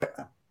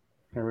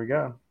Here we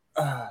go.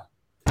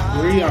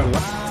 We are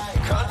live.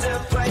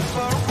 Contemplate for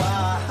a while.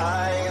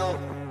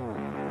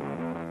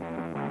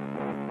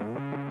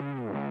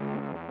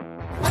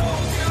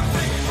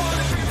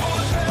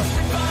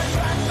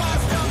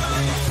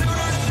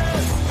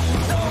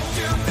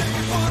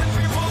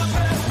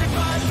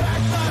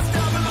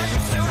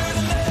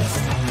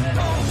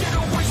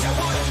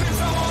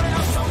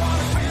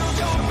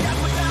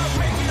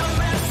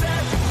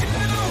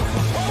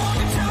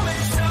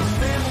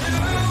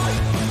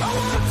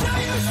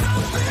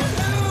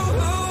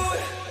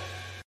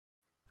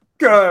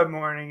 Good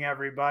morning,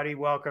 everybody.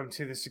 Welcome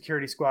to the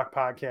Security Squawk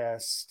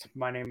podcast.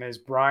 My name is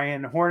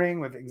Brian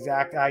Horning with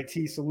Exact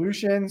IT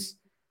Solutions.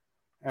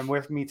 And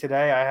with me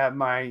today, I have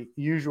my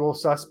usual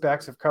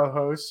suspects of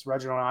co-hosts,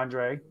 Reginald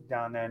Andre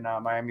down in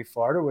Miami,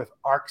 Florida with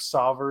Arc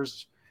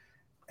Solvers,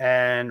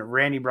 and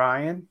Randy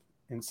Bryan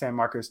in San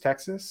Marcos,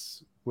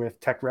 Texas with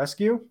Tech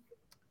Rescue.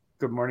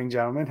 Good morning,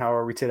 gentlemen. How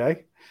are we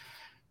today?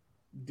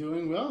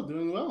 Doing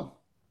well.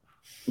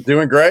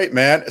 Doing great,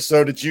 man.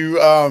 So did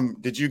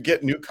you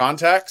get new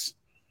contacts?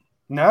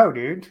 No,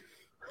 dude.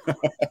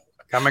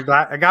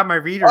 I got my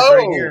readers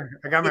right here.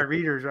 I got my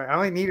readers right. I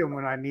only need them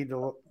when I need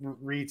to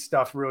read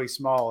stuff really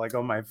small, like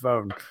on my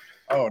phone.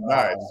 Oh,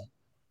 nice.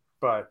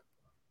 But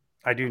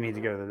I do need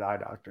to go to the eye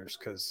doctors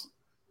because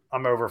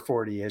I'm over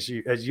 40. As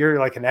you're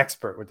like an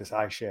expert with this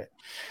eye shit.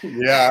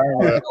 Yeah,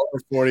 I'm an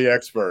over 40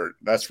 expert.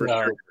 That's for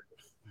sure.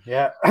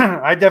 Yeah,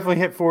 I definitely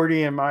hit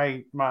 40, and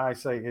my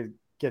eyesight it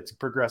gets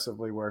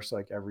progressively worse.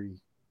 Like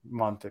every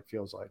month, it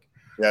feels like.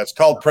 Yeah, it's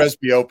called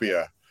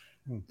presbyopia,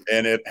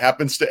 and it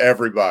happens to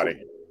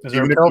everybody. Is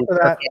there Even a if pill you're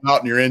for that? out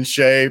and you're in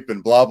shape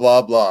and blah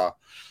blah blah.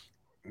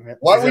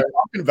 Why are we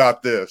talking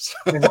about this?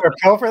 Is there a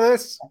pill for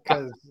this?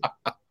 Because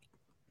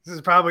this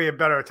is probably a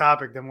better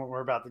topic than what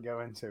we're about to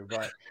go into.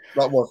 But A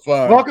lot more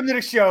fun. welcome to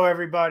the show,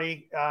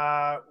 everybody.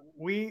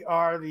 We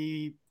are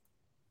the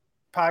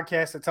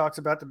podcast that talks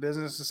about the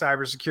business of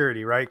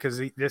cybersecurity, right? Because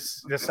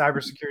this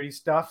cybersecurity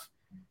stuff,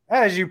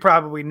 as you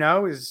probably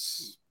know,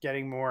 is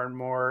getting more and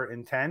more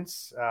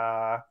intense.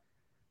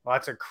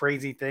 Lots of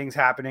crazy things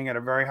happening at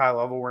a very high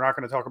level. We're not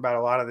going to talk about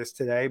a lot of this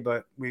today,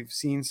 but we've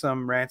seen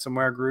some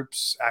ransomware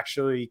groups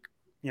actually,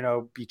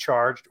 be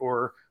charged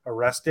or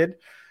arrested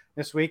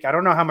this week. I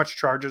don't know how much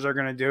charges are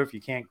going to do if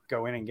you can't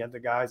go in and get the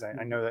guys.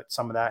 I know that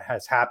some of that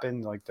has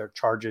happened, like their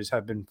charges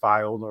have been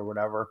filed or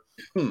whatever.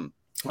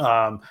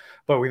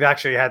 But we've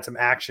actually had some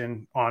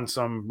action on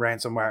some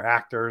ransomware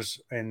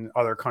actors in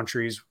other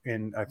countries,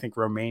 in I think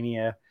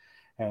Romania,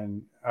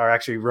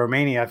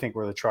 Romania, I think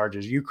were the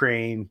charges.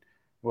 Ukraine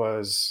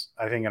was,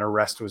 I think an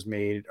arrest was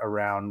made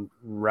around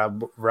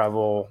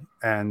Revel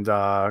and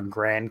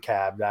Grand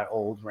Cab, that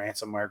old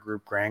ransomware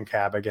group, Grand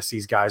Cab. I guess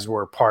these guys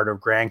were part of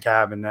Grand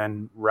Cab and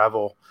then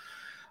Revel.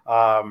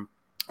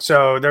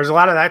 So there's a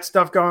lot of that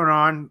stuff going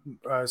on.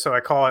 So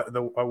I call it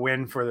a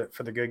win for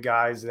the good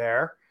guys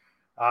there.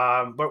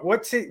 But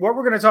what we're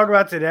going to talk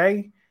about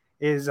today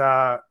is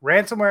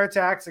ransomware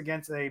attacks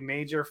against a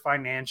major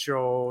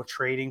financial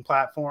trading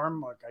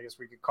platform. Like, I guess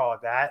we could call it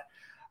that.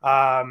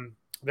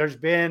 There's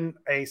been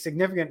a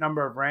significant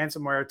number of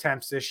ransomware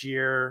attempts this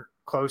year,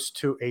 close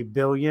to 1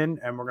 billion.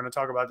 And we're going to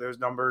talk about those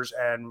numbers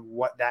and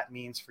what that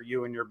means for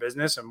you and your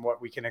business and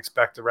what we can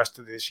expect the rest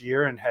of this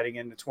year and heading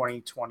into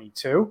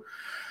 2022.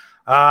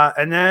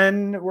 And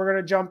then we're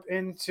going to jump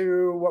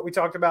into what we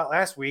talked about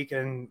last week.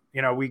 And,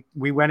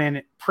 we went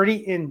in pretty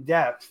in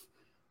depth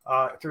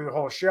through the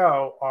whole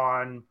show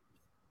on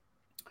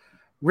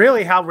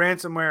really how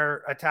ransomware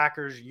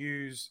attackers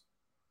use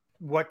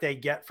what they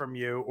get from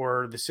you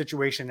or the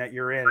situation that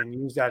you're in and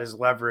use that as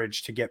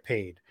leverage to get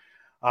paid.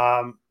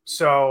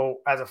 So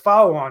as a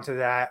follow-on to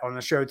that on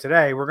the show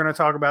today, we're going to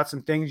talk about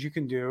some things you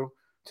can do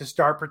to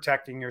start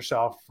protecting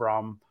yourself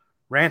from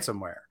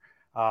ransomware.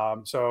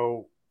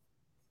 So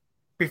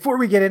before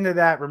we get into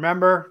that,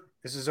 remember,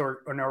 this is an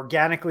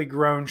organically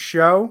grown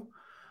show.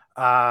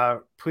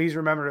 Please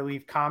remember to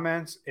leave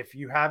comments. If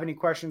you have any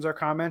questions or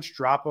comments,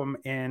 drop them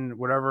in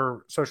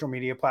whatever social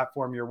media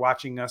platform you're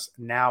watching us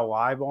now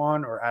live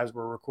on, or as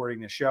we're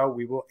recording the show,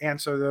 we will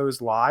answer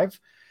those live.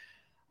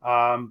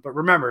 But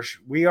remember,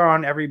 we are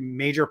on every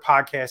major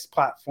podcast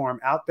platform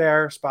out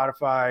there: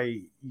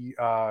 Spotify,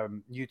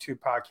 YouTube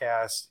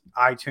podcasts,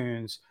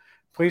 iTunes.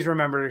 Please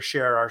remember to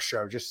share our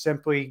show. Just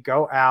simply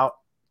go out,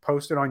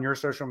 post it on your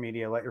social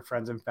media, let your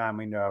friends and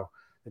family know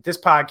that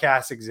this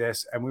podcast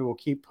exists, and we will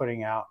keep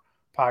putting out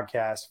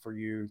podcasts for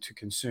you to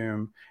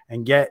consume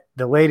and get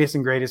the latest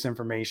and greatest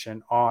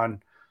information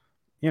on,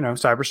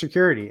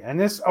 cybersecurity. And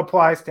this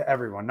applies to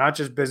everyone, not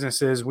just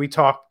businesses. We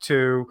talk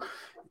to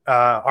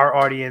our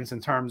audience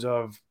in terms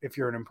of if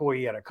you're an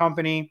employee at a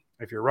company,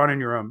 if you're running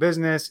your own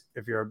business,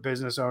 if you're a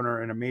business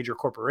owner in a major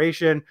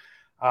corporation.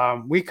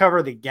 We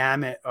cover the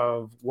gamut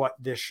of what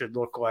this should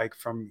look like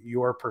from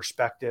your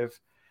perspective.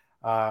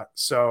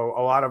 So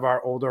a lot of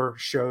our older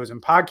shows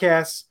and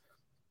podcasts,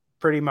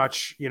 pretty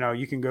much,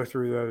 you can go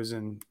through those.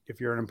 And if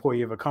you're an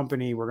employee of a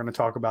company, we're going to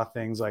talk about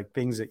things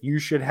that you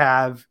should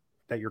have,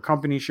 that your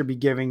company should be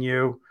giving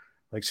you,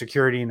 like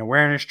security and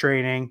awareness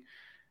training.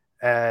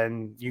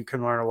 and you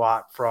can learn a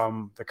lot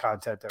from the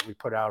content that we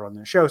put out on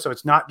the show. So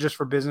it's not just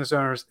for business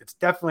owners. It's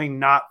definitely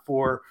not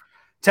for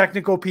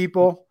technical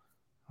people.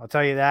 I'll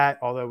tell you that,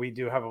 although we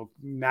do have a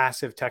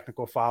massive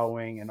technical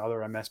following and other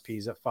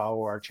MSPs that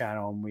follow our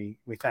channel, and we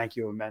thank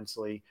you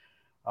immensely.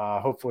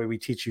 Hopefully we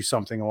teach you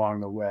something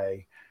along the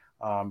way,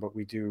 but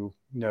we do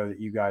know that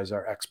you guys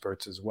are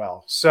experts as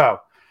well. So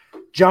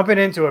jumping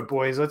into it,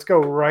 boys, let's go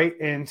right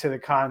into the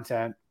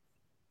content.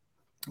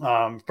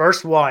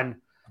 First one,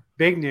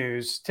 big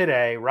news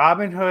today.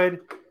 Robinhood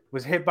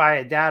was hit by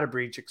a data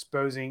breach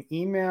exposing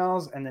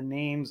emails and the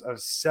names of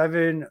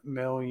 7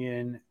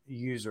 million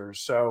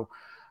users. So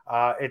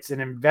it's an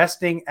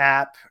investing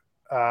app,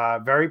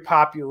 very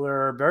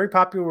popular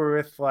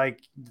with,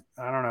 like,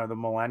 I don't know, the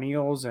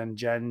millennials and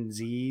Gen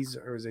Zs,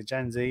 or is it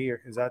Gen Z?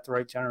 Or is that the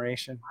right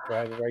generation? Do I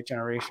have the right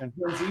generation?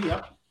 Gen Z,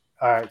 yeah.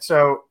 All right.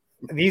 So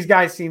these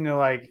guys seem to,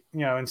 like,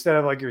 you know, instead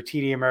of like your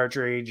TD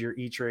Ameritrade, your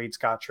E-Trade,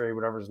 Scottrade,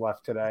 whatever's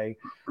left today,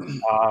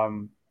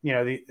 you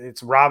know,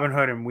 it's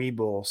Robinhood and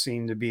Webull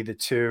seem to be the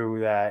two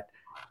that,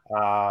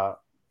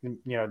 you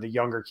know, the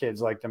younger kids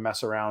like to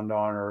mess around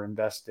on or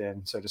invest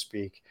in, so to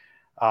speak.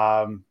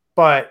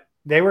 But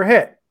they were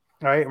hit,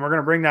 right? And we're going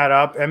to bring that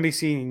up.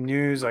 NBC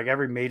News, like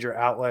every major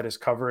outlet, is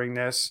covering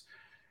this.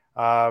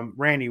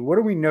 Randy, what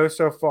do we know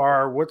so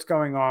far? What's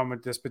going on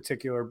with this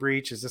particular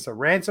breach? Is this a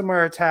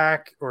ransomware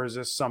attack or is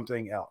this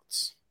something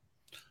else?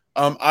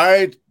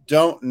 I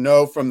don't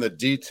know from the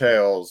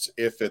details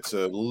if it's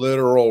a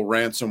literal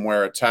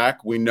ransomware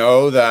attack. We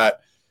know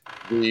that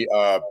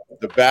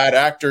the bad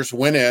actors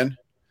went in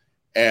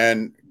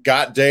and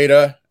got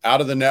data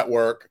out of the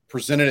network,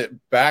 presented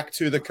it back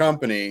to the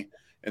company,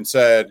 and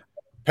said,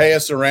 pay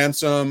us a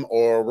ransom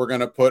or we're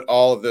going to put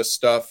all of this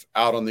stuff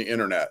out on the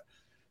internet.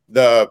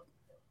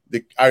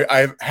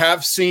 I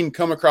have seen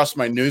come across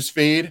my news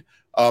feed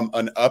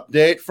an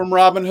update from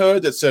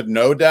Robinhood that said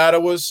no data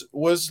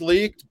was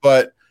leaked.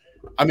 But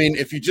I mean,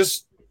 if you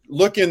just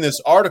look in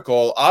this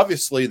article,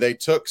 obviously they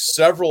took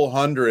several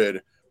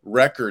hundred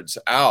records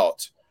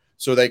out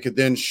so they could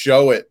then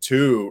show it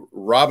to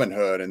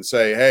Robinhood and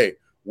say, hey,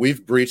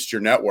 we've breached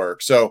your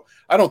network. So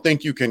I don't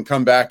think you can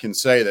come back and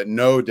say that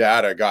no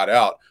data got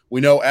out.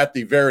 We know at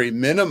the very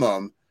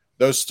minimum,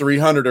 those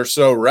 300 or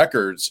so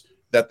records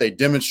that they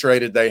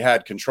demonstrated they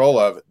had control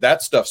of,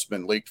 that stuff's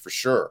been leaked for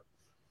sure.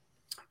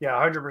 Yeah,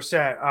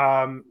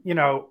 100%. You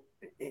know,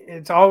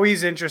 it's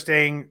always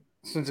interesting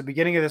since the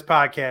beginning of this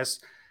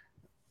podcast,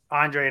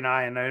 Andre and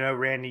I know,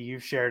 Randy,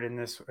 you've shared in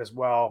this as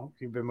well.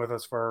 You've been with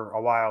us for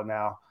a while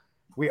now.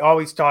 We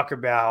always talk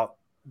about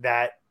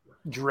that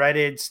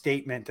dreaded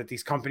statement that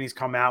these companies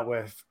come out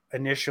with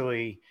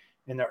initially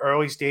in the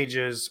early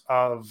stages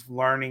of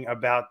learning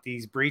about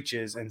these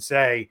breaches and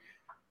say,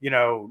 you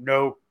know,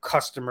 no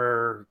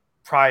customer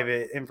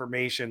private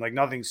information, like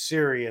nothing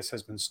serious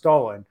has been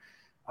stolen.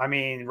 I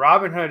mean,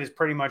 Robinhood has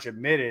pretty much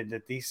admitted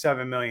that these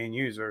 7 million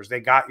users, they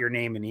got your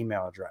name and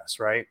email address,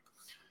 right?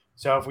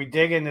 So if we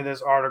dig into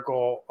this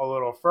article a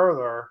little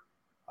further,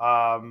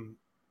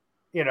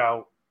 you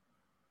know,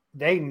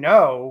 they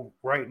know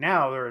right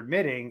now, they're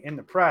admitting in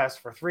the press,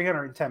 for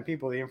 310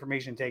 people, the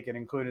information taken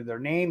included their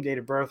name, date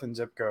of birth, and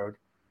zip code.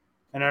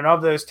 And then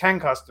of those 10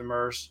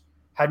 customers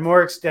had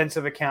more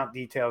extensive account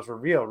details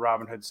revealed,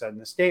 Robinhood said in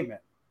the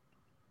statement.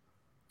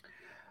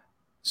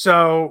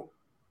 So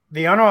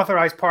the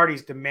unauthorized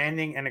parties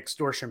demanding an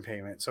extortion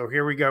payment. So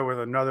here we go with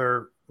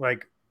another,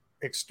 like,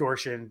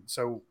 extortion.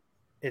 So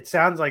it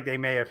sounds like they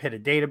may have hit a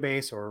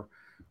database or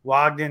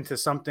logged into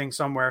something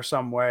somewhere,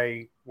 some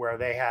way where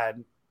they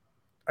had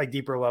a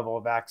deeper level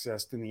of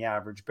access than the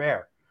average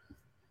bear.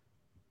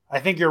 I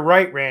think you're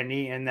right,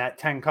 Randy, in that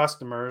 10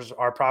 customers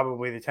are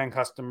probably the 10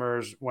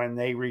 customers when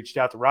they reached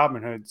out to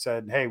Robinhood,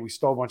 said, hey, we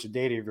stole a bunch of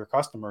data of your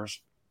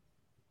customers.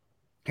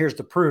 Here's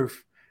the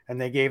proof. And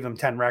they gave them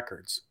 10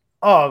 records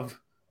of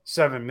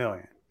 7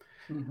 million.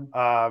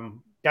 Mm-hmm.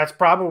 That's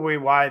probably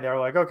why they're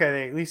like, okay,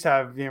 they at least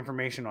have the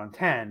information on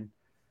 10.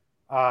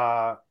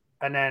 And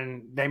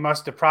then they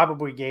must have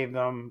probably gave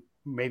them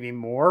maybe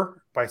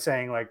more by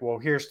saying, like, well,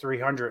 here's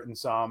 300 and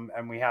some,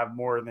 and we have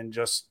more than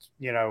just,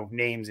 you know,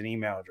 names and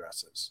email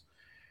addresses.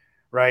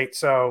 Right.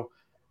 So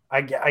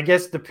I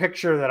guess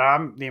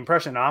the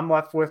impression I'm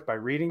left with by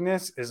reading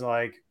this is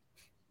like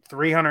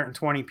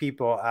 320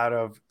 people out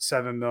of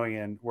 7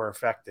 million were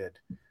affected.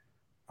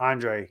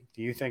 Andre,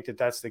 do you think that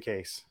that's the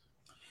case?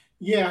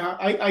 Yeah,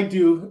 I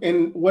do.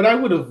 And what I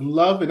would have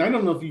loved, and I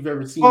don't know if you've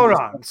ever seen. Hold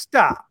on,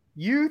 stop.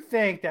 You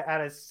think that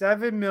out of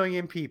 7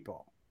 million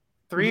people,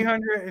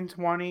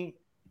 320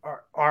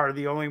 are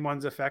the only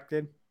ones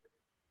affected?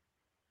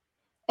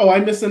 Oh, I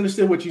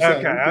misunderstood what you said.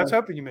 Okay, I was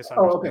hoping you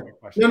misunderstood your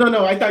question.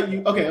 No. I thought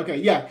you. Okay,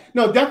 yeah.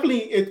 No, definitely,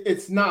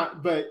 it's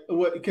not. But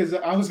because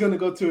I was going to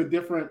go to a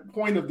different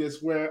point of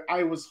this, where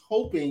I was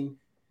hoping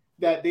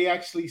that they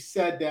actually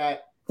said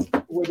that,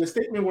 where the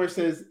statement where it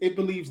says it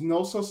believes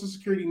no social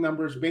security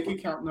numbers, bank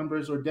account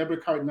numbers, or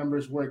debit card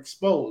numbers were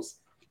exposed.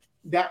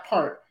 That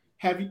part.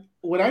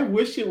 What I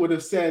wish it would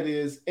have said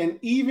is, and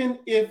even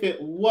if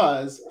it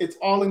was, it's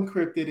all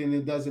encrypted and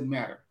it doesn't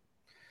matter.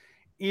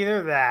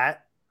 Either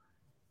that,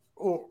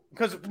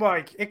 because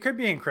like it could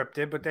be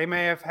encrypted, but they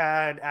may have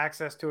had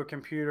access to a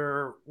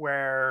computer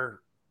where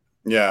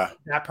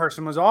that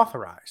person was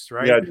authorized,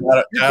 right? Yeah,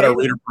 data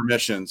reader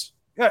permissions.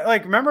 Yeah,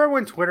 like remember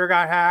when Twitter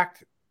got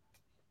hacked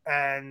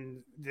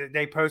and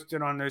they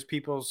posted on those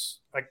people's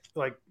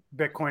like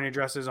Bitcoin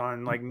addresses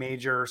on like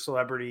major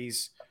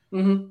celebrities'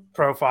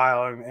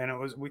 profile, and it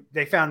was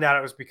they found out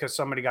it was because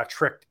somebody got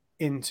tricked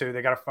into.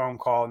 They got a phone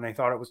call and they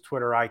thought it was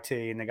Twitter IT,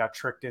 and they got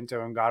tricked into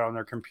and got on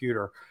their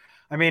computer.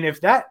 I mean,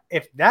 if that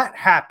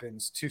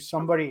happens to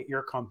somebody at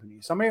your company,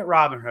 somebody at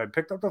Robinhood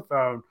picked up the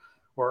phone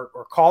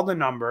or called the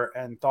number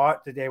and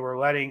thought that they were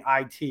letting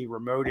IT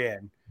remote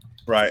in,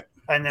 right?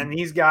 And then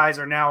these guys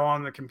are now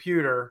on the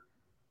computer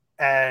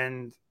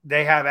and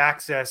they have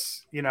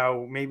access, you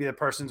know, maybe the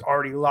person's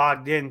already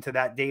logged into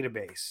that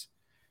database,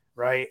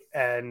 right?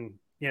 And,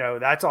 you know,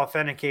 that's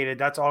authenticated.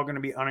 That's all going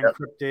to be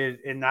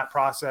unencrypted in that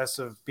process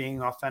of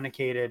being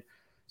authenticated.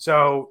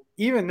 So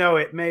even though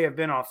it may have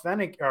been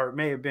authentic or it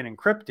may have been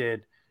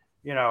encrypted,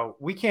 you know,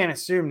 we can't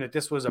assume that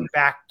this was a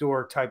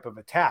backdoor type of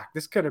attack.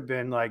 This could have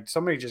been like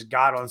somebody just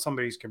got on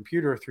somebody's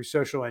computer through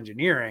social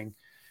engineering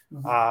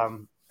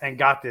and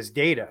got this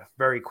data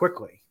very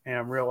quickly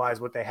and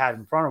realized what they had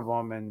in front of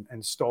them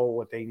and stole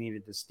what they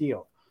needed to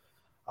steal.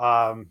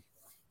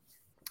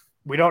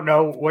 We don't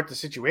know what the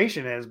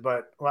situation is,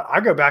 but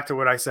I go back to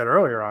what I said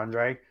earlier,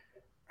 Andre.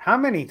 How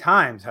many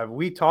times have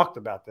we talked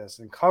about this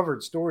and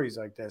covered stories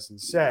like this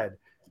and said,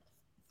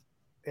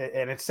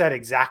 and it said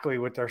exactly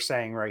what they're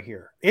saying right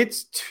here.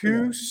 It's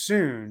too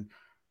soon.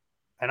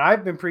 And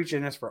I've been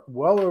preaching this for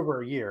well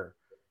over a year.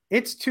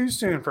 It's too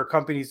soon for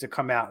companies to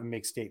come out and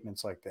make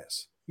statements like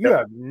this. You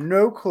have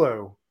no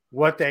clue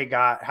what they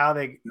got, how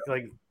they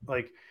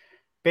like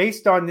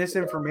based on this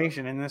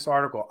information in this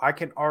article, I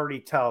can already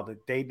tell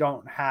that they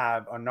don't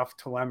have enough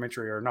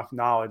telemetry or enough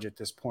knowledge at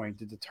this point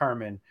to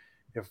determine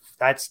if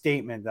that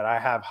statement that I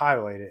have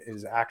highlighted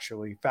is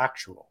actually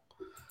factual,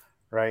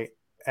 right?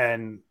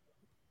 And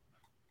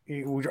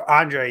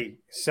Andre,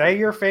 say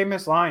your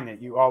famous line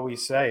that you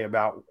always say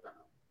about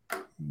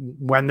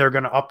when they're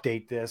going to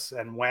update this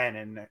and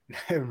when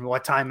and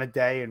what time of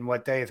day and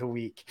what day of the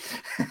week.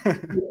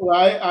 Well,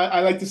 I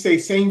like to say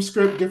same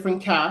script,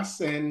 different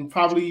cast, and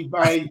probably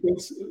by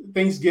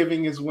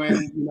Thanksgiving is when,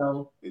 you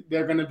know,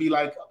 they're going to be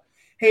like,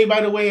 hey,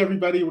 by the way,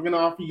 everybody, we're going to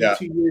offer you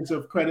 2 years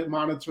of credit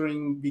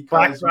monitoring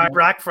because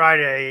Black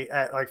Friday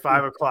at like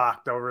 5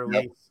 o'clock, they'll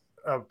release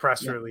a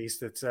press release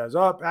that says,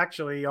 oh,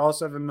 actually all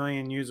 7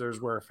 million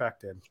users were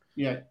affected.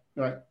 Yeah.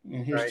 Right.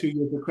 And here's 2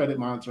 years of credit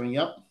monitoring.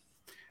 Yep.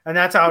 And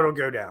that's how it'll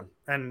go down.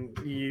 And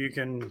you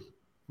can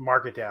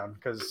mark it down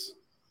because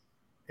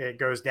it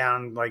goes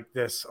down like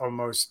this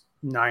almost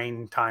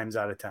 9 times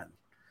out of 10.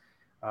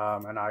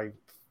 And I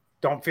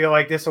don't feel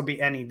like this will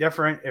be any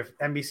different. If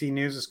NBC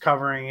News is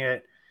covering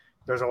it,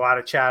 there's a lot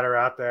of chatter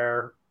out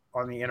there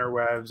on the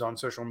interwebs, on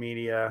social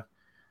media.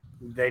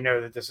 They know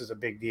that this is a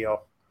big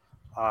deal.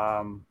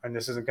 And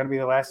this isn't going to be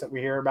the last that we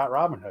hear about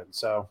Robinhood.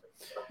 So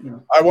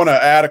I want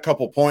to add a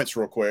couple points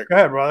real quick. Go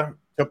ahead, brother.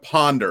 To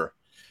ponder.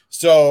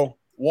 So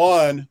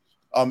one,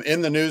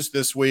 in the news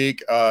this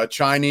week,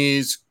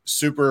 Chinese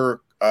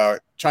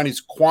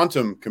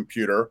quantum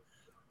computer,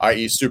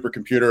 i.e.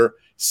 supercomputer,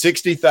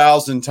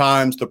 60,000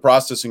 times the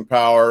processing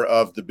power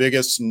of the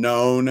biggest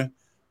known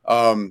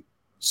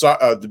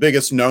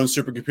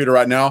supercomputer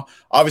right now.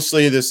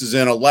 Obviously, this is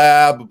in a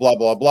lab, blah,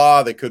 blah,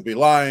 blah. They could be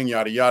lying,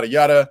 yada, yada,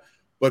 yada.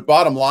 But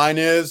bottom line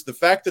is the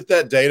fact that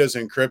that data is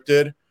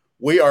encrypted,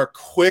 we are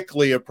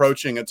quickly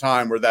approaching a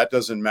time where that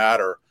doesn't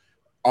matter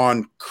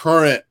on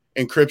current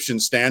encryption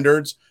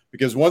standards,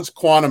 because once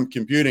quantum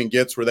computing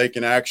gets where they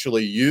can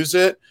actually use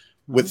it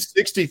with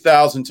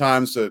 60,000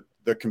 times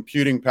the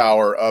computing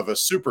power of a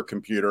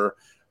supercomputer,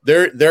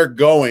 they're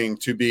going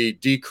to be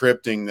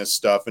decrypting this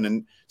stuff.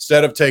 And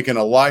instead of taking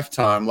a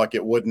lifetime like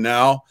it would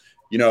now,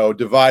 you know,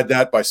 divide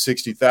that by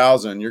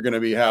 60,000, you're going to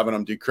be having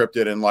them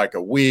decrypted in like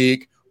a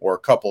week or a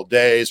couple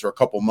days or a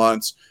couple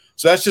months.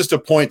 So that's just a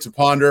point to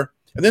ponder.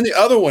 And then the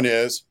other one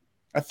is,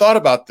 I thought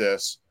about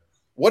this.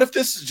 What if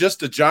this is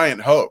just a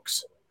giant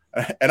hoax?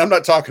 And I'm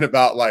not talking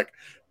about like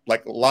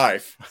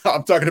life.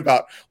 I'm talking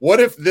about what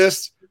if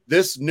this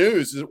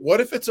news, what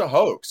if it's a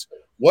hoax?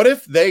 What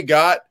if they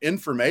got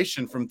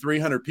information from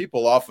 300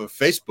 people off of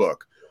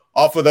Facebook,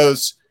 off of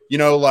those, you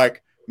know,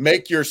 like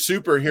make your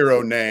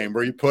superhero name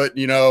where you put,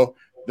 you know,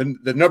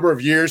 the number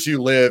of years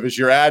you live is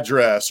your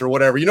address or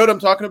whatever. You know what I'm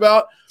talking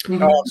about?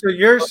 So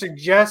you're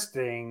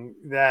suggesting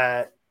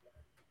that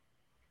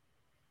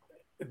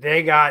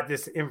they got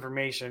this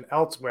information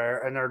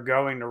elsewhere and they're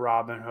going to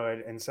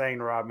Robinhood and saying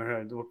to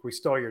Robinhood, look, we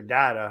stole your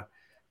data,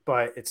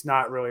 but it's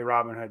not really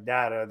Robinhood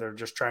data. They're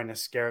just trying to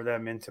scare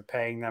them into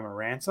paying them a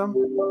ransom.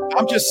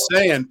 I'm just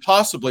saying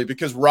possibly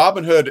because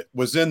Robinhood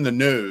was in the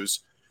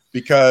news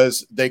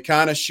because they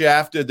kind of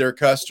shafted their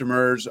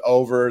customers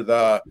over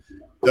the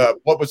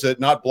what was it?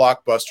 Not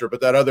Blockbuster, but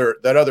that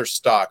other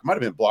stock. Might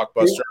have been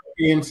Blockbuster.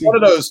 AMC. One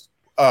of those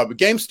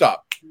GameStop.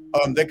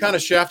 They kind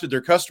of shafted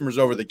their customers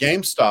over the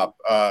GameStop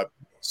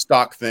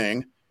stock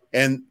thing.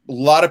 And a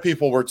lot of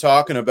people were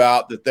talking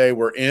about that they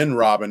were in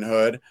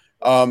Robinhood.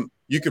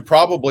 you could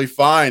probably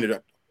find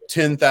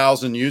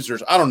 10,000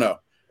 users. I don't know.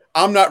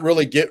 I'm not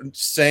really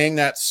saying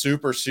that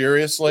super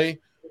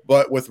seriously,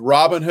 but with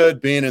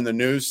Robinhood being in the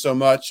news so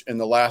much in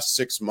the last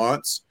 6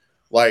 months,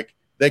 like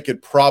they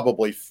could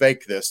probably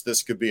fake this.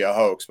 This could be a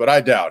hoax, but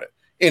I doubt it.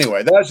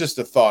 Anyway, that's just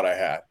a thought I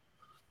had.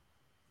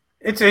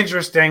 It's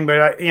interesting,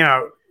 but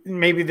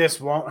maybe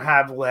this won't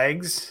have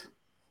legs.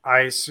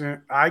 I just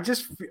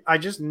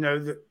know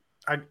that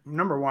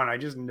number one, I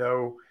just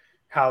know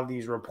how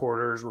these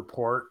reporters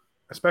report,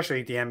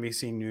 especially at the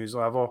NBC News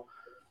level.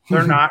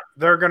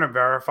 They're going to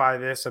verify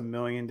this a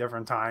million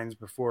different times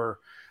before.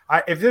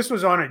 If this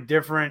was on a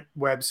different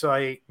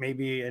website,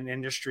 maybe an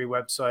industry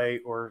website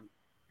or,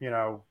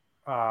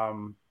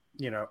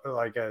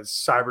 like a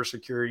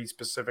cybersecurity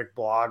specific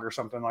blog or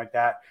something like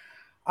that,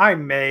 I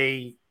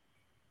may,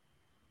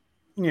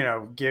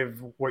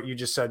 give what you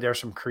just said there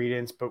some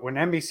credence. But when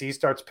NBC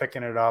starts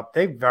picking it up,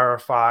 they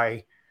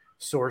verify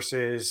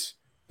sources.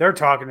 They're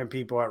talking to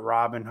people at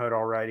Robinhood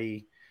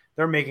already.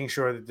 They're making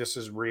sure that this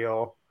is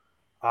real.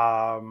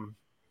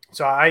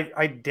 So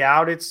I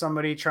doubt it's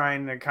somebody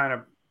trying to kind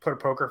of put a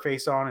poker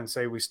face on and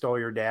say, we stole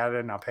your data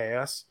and now pay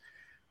us.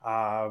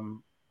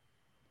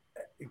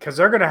 Because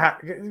they're going to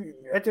have,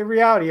 the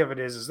reality of it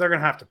is they're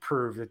going to have to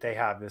prove that they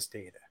have this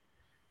data.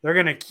 They're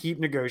going to keep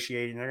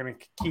negotiating. They're going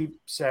to keep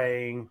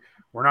saying,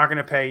 we're not going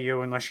to pay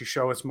you unless you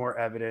show us more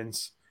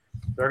evidence.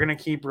 They're going to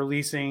keep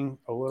releasing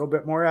a little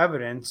bit more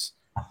evidence.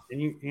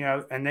 And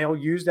and they'll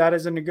use that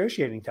as a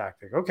negotiating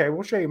tactic. Okay,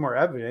 we'll show you more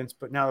evidence,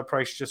 but now the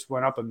price just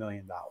went up $1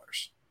 million.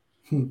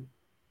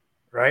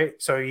 Right?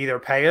 So either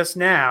pay us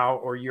now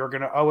or you're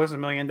going to owe us $1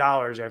 million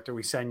after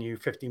we send you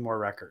 50 more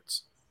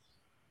records.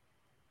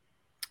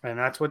 And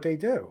that's what they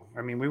do.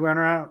 I mean, we went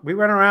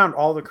around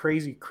all the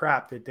crazy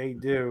crap that they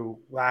do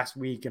last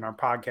week in our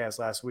podcast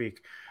last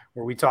week,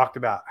 where we talked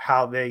about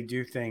how they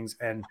do things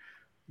and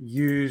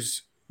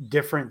use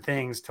different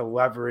things to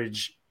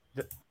leverage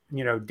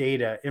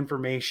data,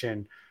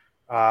 information,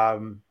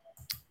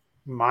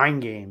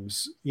 mind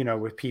games,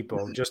 with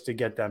people just to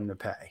get them to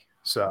pay.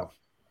 So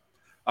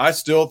I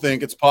still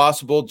think it's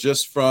possible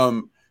just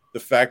from the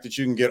fact that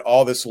you can get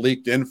all this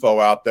leaked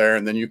info out there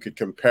and then you could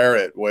compare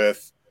it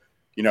with,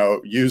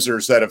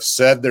 users that have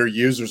said they're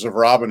users of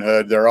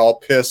Robinhood. They're all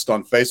pissed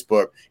on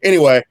Facebook.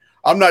 Anyway,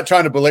 I'm not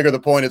trying to belabor the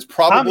point. It's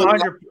probably I'm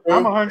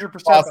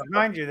 100%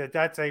 behind you that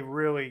that's a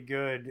really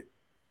good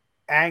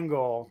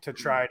angle to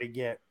try to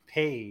get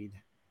paid.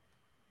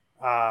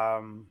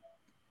 But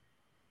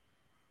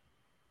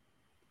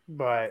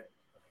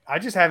I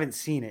just haven't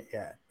seen it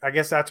yet. I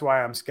guess that's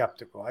why I'm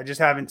skeptical. I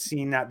just haven't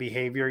seen that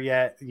behavior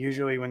yet.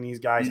 Usually when these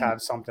guys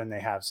have something,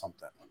 they have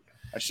something.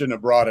 I shouldn't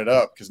have brought it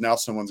up because now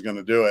someone's going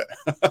to do it.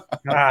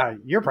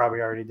 You're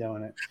probably already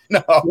doing it.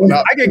 No.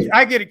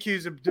 I get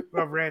accused of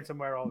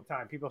ransomware all the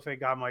time. People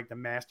think I'm like the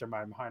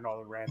mastermind behind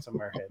all the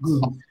ransomware hits.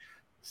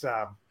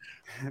 So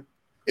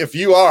if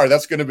you are,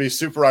 that's going to be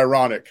super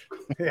ironic.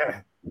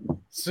 Yeah,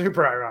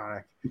 super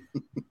ironic.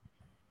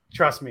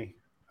 Trust me,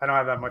 I don't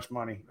have that much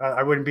money.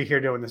 I wouldn't be here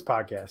doing this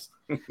podcast.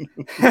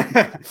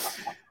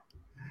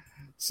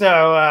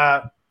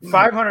 So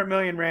 500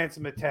 million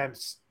ransom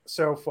attempts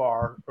so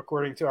far,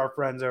 according to our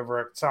friends over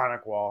at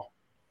SonicWall.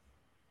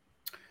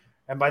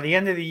 And by the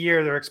end of the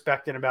year, they're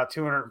expecting about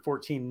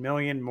 214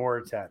 million more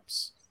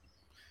attempts.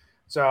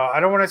 So I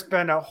don't want to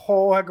spend a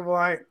whole heck of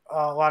a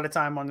lot of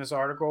time on this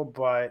article,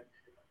 but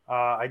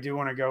I do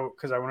want to go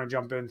because I want to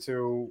jump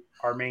into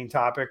our main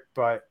topic.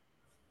 But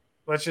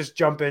let's just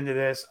jump into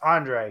this.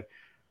 Andre,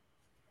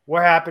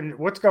 what happened?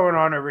 What's going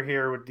on over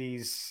here with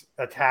these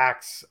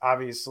attacks?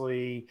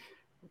 Obviously,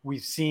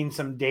 we've seen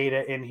some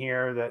data in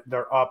here that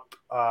they're up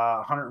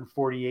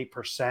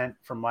 148%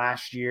 from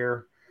last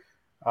year.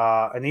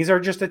 And these are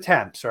just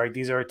attempts, right?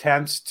 These are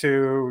attempts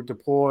to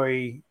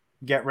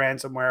get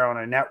ransomware on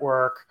a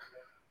network.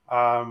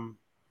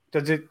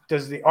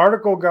 Does the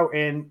article go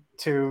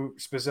into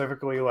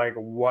specifically like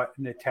what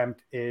an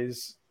attempt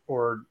is,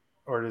 or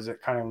does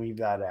it kind of leave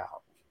that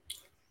out?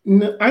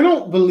 No, I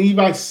don't believe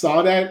I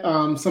saw that.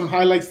 Some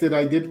highlights that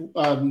I did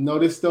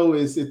notice though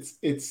is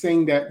it's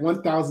saying that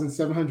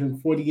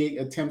 1,748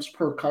 attempts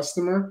per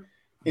customer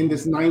in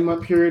this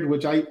 9-month period,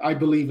 which I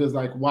believe is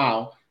like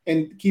wow.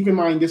 And keep in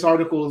mind, this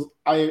article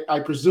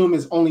I presume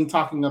is only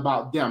talking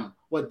about them,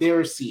 what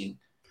they're seeing,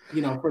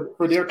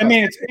 for their. I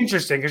mean, it's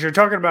interesting because you're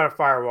talking about a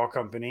firewall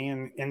company,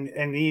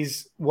 and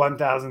these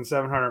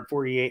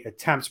 1,748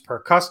 attempts per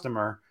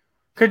customer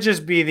could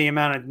just be the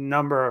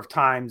number of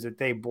times that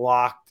they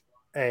blocked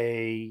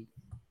a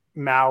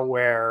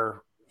malware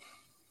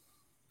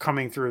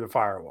coming through the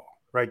firewall,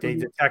 right? They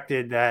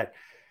detected that,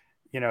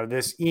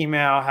 this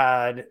email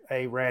had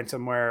a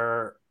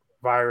ransomware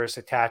virus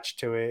attached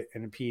to it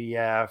in a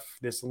PDF.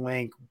 This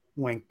link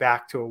linked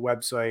back to a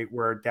website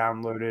where it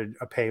downloaded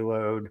a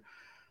payload.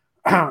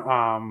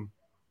 That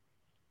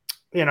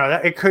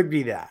it could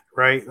be that,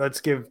 right?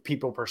 Let's give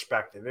people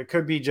perspective. It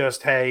could be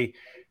just, hey,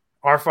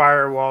 our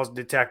firewalls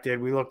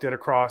detected. We looked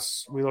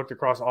across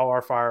all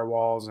our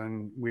firewalls,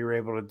 and we were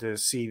able to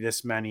see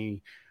this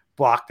many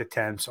blocked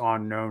attempts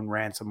on known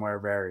ransomware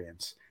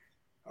variants.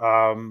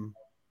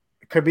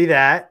 It could be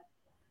that.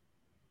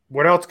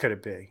 What else could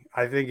it be?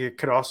 I think it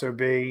could also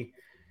be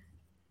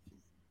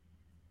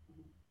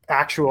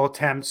actual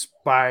attempts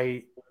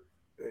by,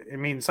 I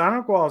mean,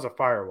 SonicWall is a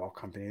firewall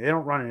company. They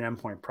don't run an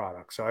endpoint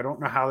product. So I don't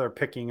know how they're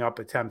picking up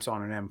attempts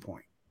on an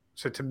endpoint.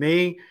 So to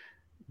me,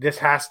 this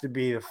has to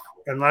be,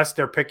 unless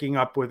they're picking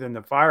up within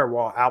the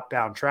firewall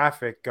outbound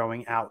traffic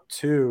going out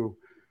to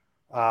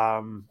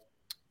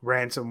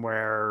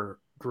ransomware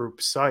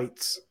group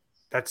sites.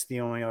 That's the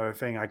only other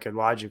thing I could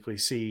logically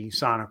see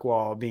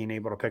SonicWall being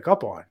able to pick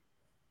up on.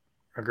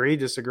 Agree?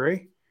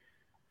 Disagree?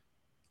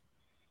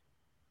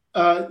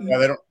 Yeah,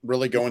 they don't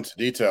really go into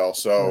detail,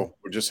 so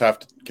we just have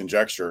to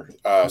conjecture.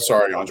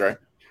 Sorry, Andre.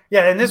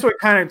 Yeah, and this would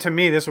kind of, to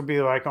me, this would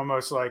be like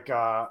almost like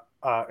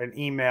an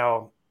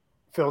email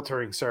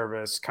filtering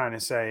service, kind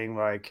of saying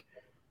like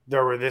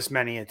there were this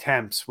many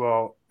attempts.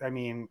 Well, I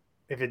mean,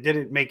 if it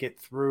didn't make it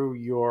through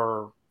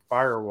your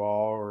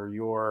firewall or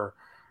your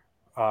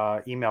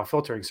email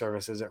filtering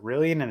service, is it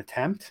really an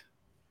attempt?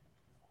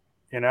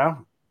 You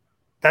know,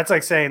 that's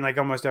like saying like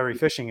almost every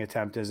phishing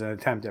attempt is an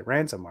attempt at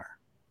ransomware.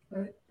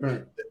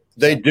 Right.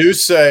 They do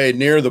say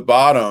near the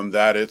bottom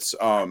that it's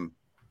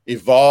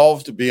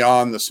evolved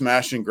beyond the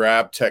smash and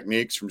grab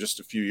techniques from just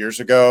a few years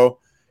ago,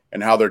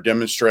 and how they're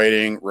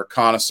demonstrating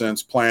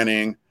reconnaissance,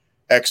 planning,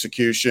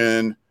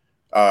 execution,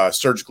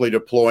 surgically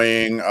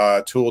deploying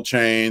tool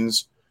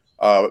chains,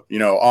 on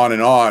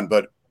and on.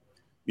 But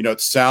it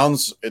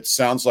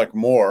sounds like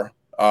more,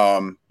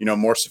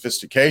 more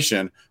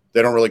sophistication.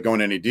 They don't really go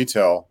into any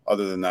detail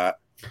other than that.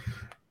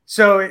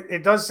 So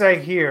it does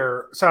say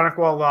here,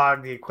 SonicWall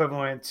logged the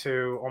equivalent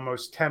to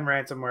almost 10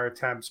 ransomware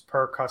attempts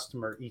per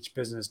customer each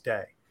business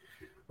day,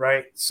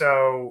 right?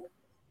 So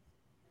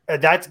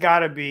that's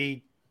got to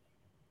be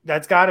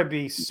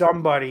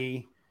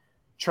somebody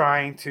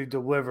trying to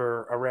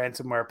deliver a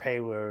ransomware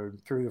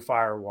payload through the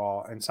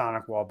firewall and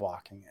SonicWall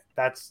blocking it.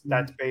 That's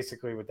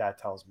basically what that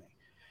tells me.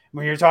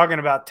 When you're talking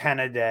about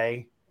 10 a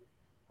day,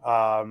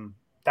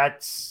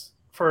 that's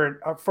for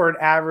an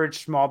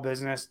average small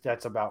business,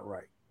 that's about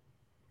right.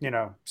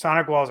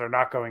 SonicWalls are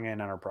not going in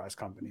enterprise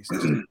companies.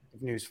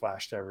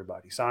 Newsflash to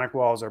everybody.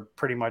 SonicWalls are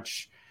pretty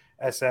much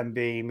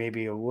SMB,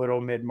 maybe a little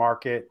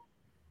mid-market.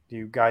 Do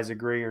you guys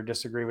agree or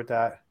disagree with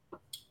that?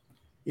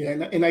 Yeah,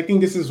 and I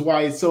think this is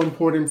why it's so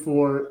important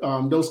for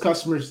those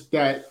customers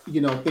that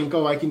think,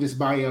 I can just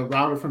buy a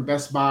router from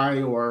Best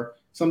Buy or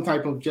some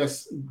type of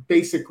just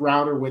basic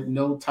router with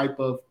no type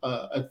of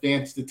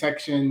advanced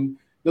detection,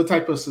 no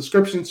type of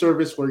subscription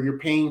service where you're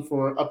paying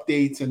for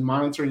updates and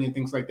monitoring and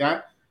things like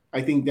that.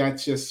 I think that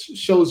just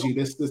shows you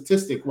the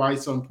statistic why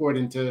it's so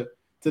important to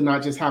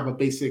not just have a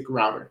basic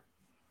router.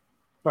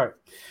 Right,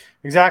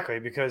 exactly.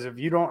 Because if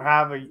you don't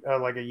have a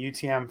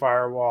UTM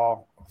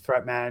firewall,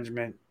 threat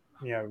management,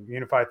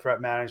 unified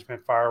threat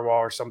management firewall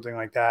or something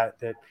like that,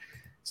 that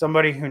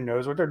somebody who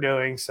knows what they're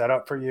doing, set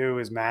up for you,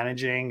 is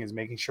managing, is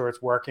making sure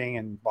it's working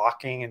and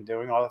blocking and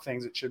doing all the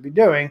things it should be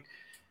doing.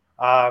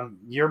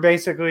 You're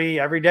basically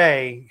every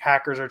day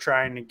hackers are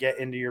trying to get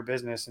into your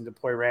business and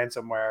deploy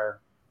ransomware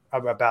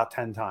about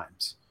 10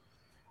 times.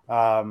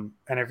 And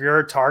if you're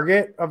a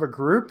target of a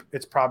group,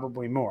 it's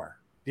probably more.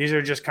 These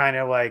are just kind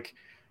of like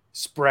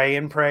spray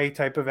and pray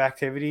type of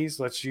activities.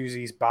 Let's use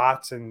these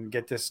bots and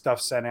get this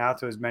stuff sent out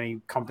to as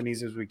many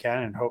companies as we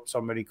can and hope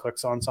somebody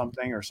clicks on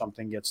something or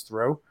something gets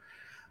through.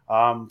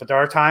 But there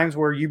are times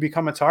where you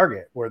become a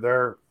target where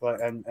they're,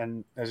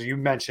 and as you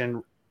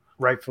mentioned,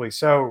 rightfully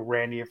so,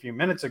 Randy, a few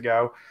minutes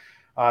ago,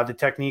 the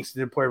techniques to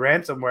deploy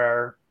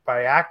ransomware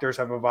by actors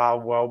have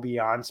evolved well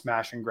beyond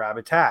smash and grab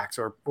attacks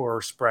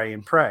or spray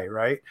and pray,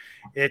 right?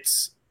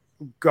 It's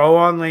go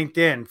on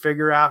LinkedIn,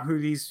 figure out who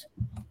these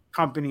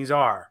companies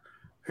are,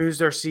 who's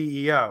their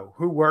CEO,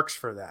 who works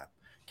for them.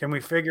 Can we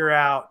figure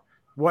out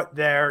what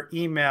their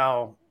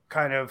email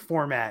kind of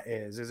format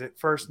is? Is it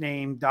first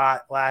name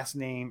dot last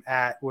name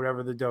at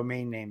whatever the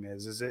domain name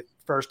is? Is it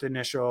first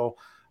initial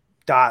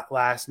dot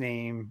last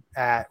name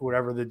at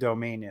whatever the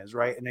domain is,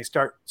 right? And they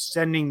start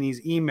sending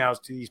these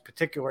emails to these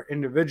particular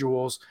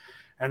individuals,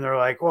 and they're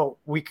like, well,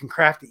 we can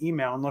craft the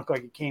email and look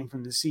like it came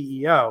from the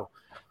CEO,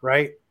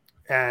 right?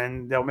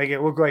 And they'll make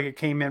it look like it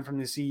came in from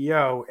the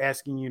CEO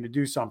asking you to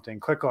do something,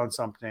 click on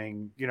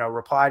something,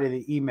 reply to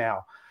the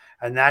email.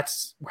 And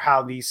that's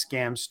how these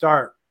scams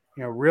start,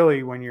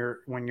 really when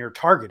you're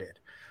targeted.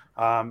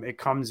 It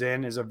comes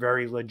in as a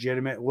very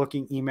legitimate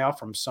looking email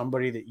from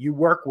somebody that you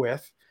work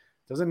with.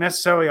 Doesn't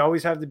necessarily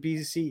always have to be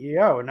the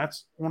CEO. And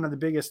that's one of the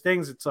biggest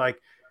things. It's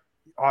like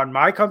on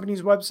my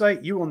company's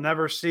website, you will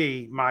never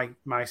see my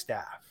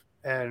staff.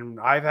 And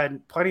I've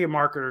had plenty of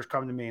marketers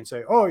come to me and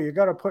say, oh, you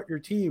got to put your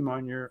team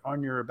on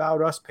your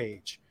About Us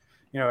page.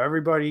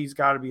 Everybody's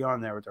got to be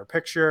on there with their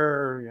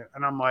picture.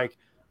 And I'm like,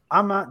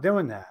 I'm not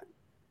doing that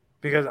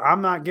because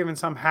I'm not giving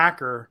some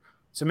hacker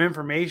some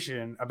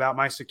information about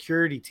my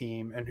security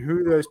team and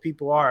who those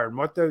people are and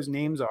what those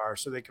names are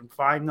so they can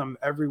find them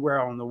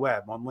everywhere on the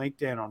web, on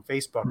LinkedIn, on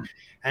Facebook,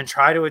 and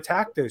try to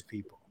attack those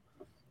people.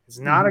 It's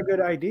not a good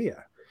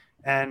idea.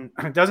 And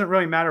it doesn't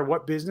really matter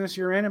what business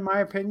you're in my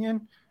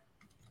opinion.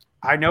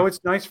 I know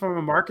it's nice from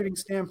a marketing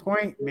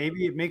standpoint.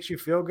 Maybe it makes you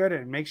feel good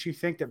and it makes you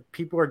think that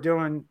people are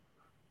doing,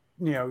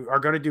 are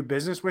going to do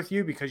business with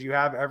you because you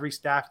have every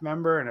staff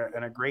member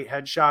and a great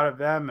headshot of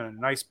them and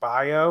a nice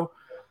bio.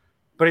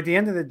 But at the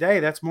end of the day,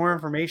 that's more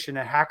information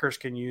that hackers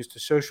can use to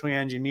socially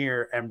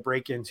engineer and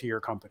break into your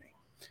company.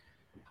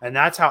 And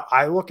that's how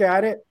I look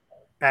at it.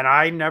 And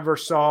I never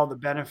saw the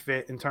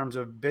benefit in terms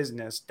of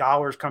business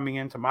dollars coming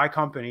into my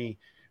company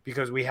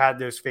because we had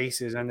those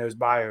faces and those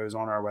bios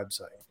on our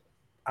website.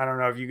 I don't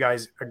know if you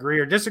guys agree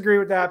or disagree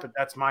with that, but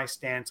that's my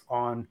stance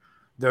on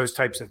those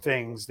types of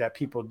things that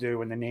people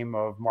do in the name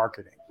of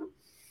marketing.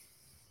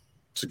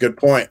 It's a good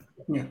point.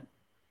 Yeah.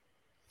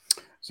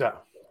 So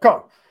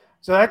cool.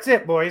 So that's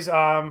it, boys. This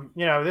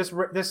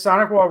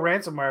SonicWall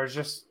ransomware is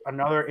just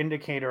another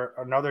indicator,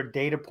 another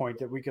data point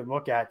that we can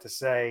look at to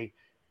say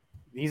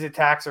these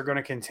attacks are going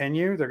to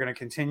continue. They're going to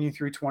continue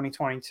through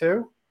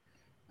 2022.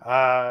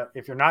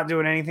 If you're not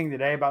doing anything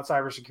today about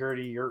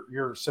cybersecurity,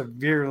 you're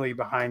severely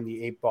behind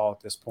the 8 ball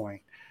at this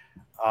point.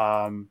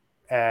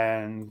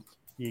 And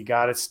you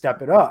got to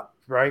step it up,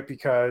 right?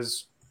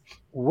 Because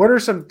what are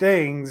some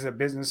things that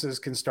businesses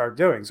can start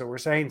doing? So we're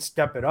saying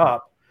step it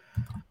up.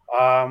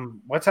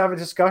 Let's have a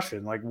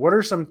discussion. Like, what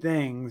are some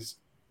things,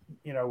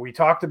 we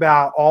talked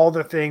about all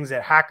the things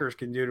that hackers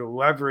can do to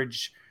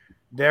leverage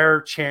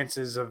their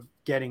chances of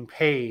getting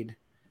paid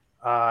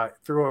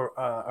through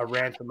a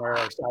ransomware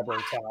or cyber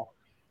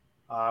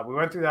attack. We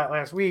went through that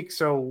last week.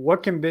 So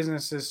what can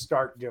businesses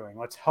start doing?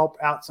 Let's help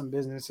out some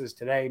businesses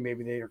today.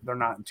 Maybe they're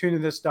not in tune to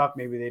this stuff.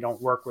 Maybe they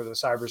don't work with a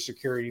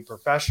cybersecurity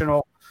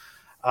professional.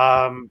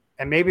 And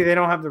maybe they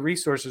don't have the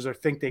resources or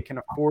think they can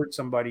afford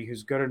somebody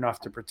who's good enough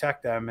to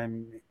protect them.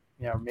 And,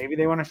 maybe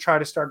they want to try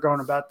to start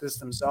going about this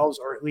themselves,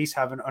 or at least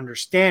have an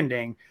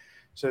understanding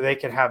so they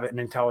can have an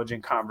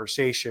intelligent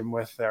conversation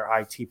with their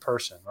IT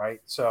person, right?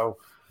 So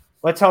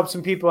let's help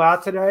some people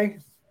out today.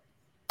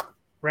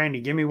 Randy,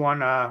 give me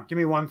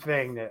one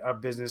thing that a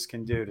business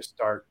can do to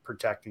start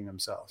protecting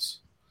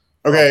themselves.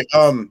 Okay.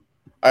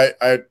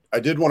 I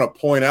did want to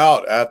point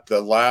out at the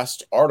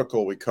last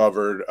article we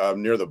covered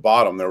near the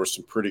bottom, there were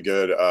some pretty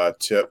good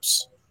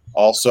tips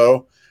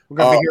also. We're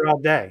going to be here all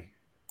day.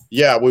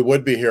 Yeah, we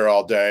would be here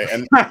all day.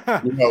 And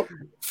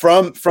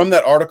from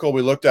that article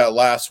we looked at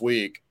last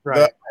week,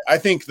 right. I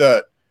think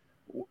that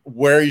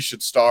where you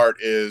should start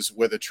is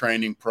with a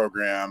training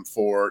program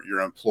for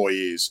your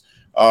employees.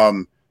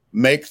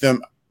 Make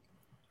them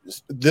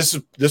this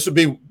would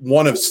be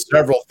one of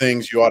several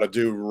things you ought to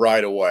do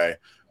right away.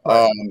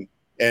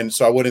 And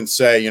so I wouldn't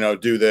say,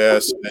 do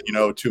this and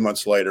then, 2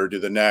 months later, do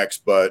the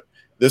next, but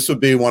this would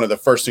be one of the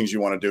first things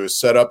you want to do is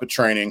set up a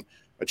training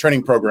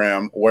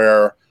program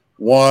where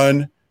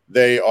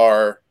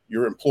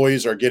your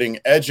employees are getting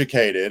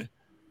educated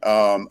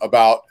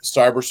about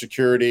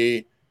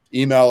cybersecurity,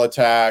 email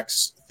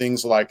attacks,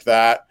 things like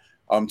that,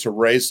 to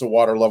raise the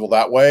water level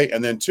that way.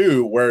 And then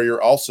 2, where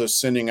you're also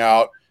sending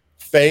out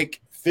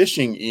fake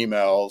phishing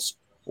emails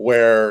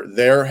where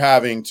they're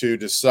having to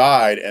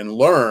decide and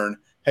learn,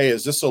 hey,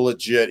 is this a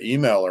legit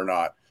email or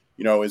not?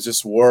 Is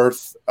this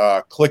worth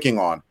clicking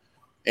on?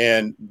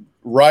 And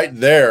right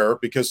there,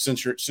 because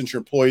since your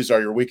employees are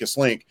your weakest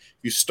link,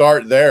 you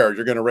start there,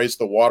 you're going to raise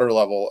the water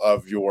level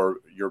of your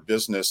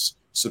business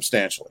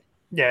substantially.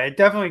 Yeah, it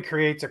definitely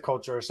creates a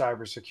culture of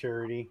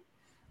cybersecurity.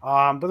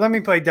 But let me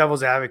play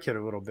devil's advocate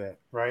a little bit,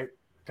 right?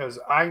 Because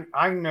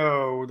I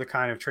know the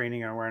kind of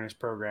training and awareness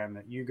program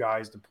that you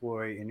guys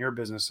deploy in your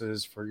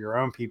businesses for your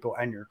own people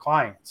and your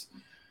clients.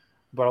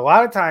 But a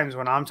lot of times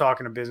when I'm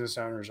talking to business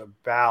owners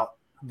about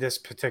this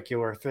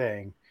particular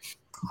thing,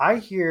 I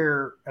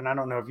hear, and I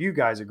don't know if you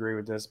guys agree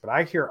with this, but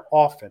I hear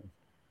often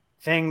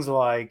things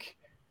like,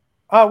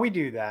 oh, we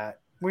do that.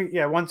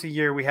 Once a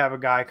year we have a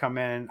guy come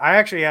in. I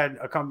actually had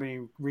a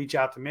company reach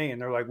out to me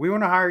and they're like, we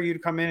want to hire you to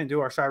come in and do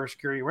our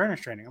cybersecurity awareness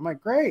training. I'm like,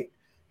 great.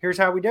 Here's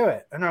how we do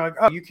it. And they're like,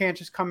 oh, you can't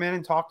just come in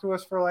and talk to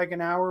us for like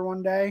an hour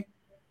one day.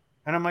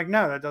 And I'm like,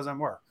 no, that doesn't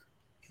work.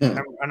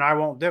 And I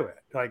won't do it.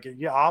 Like,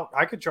 yeah,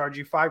 I could charge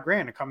you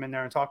 $5,000 to come in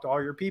there and talk to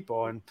all your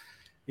people and,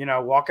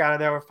 walk out of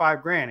there with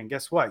 $5,000. And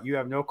guess what? You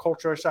have no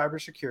culture of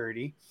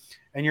cybersecurity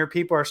and your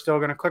people are still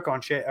going to click on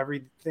shit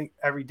every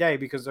day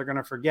because they're going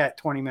to forget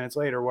 20 minutes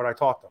later what I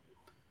taught them.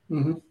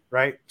 Mm-hmm.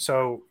 Right.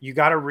 So you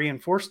got to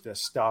reinforce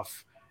this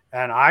stuff.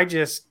 And I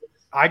just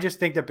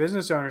think that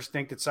business owners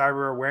think that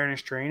cyber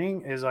awareness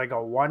training is like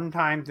a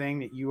one-time thing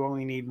that you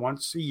only need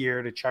once a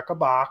year to check a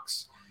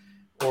box,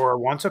 or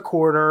once a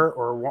quarter,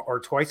 or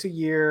twice a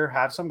year,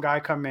 have some guy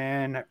come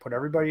in, put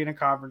everybody in a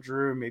conference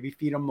room, maybe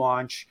feed them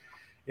lunch,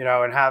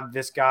 and have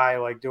this guy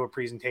like do a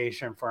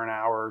presentation for an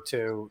hour or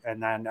two,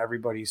 and then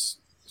everybody's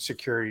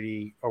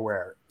security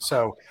aware.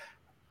 So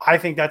I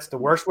think that's the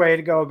worst way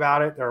to go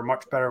about it. There are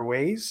much better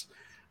ways.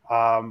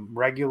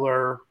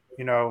 Regular,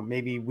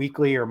 maybe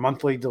weekly or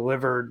monthly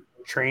delivered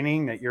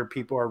training that your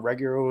people are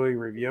regularly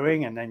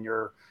reviewing, and then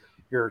you're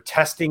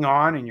testing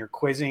on and you're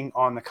quizzing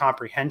on the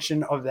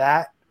comprehension of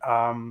that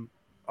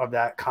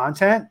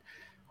content,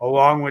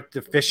 along with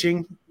the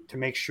phishing, to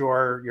make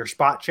sure you're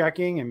spot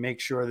checking and make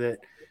sure that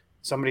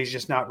somebody's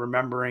just not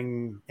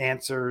remembering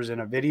answers in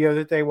a video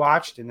that they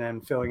watched and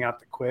then filling out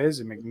the quiz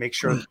and make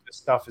sure that this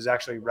stuff is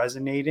actually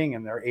resonating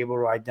and they're able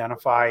to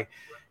identify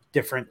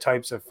different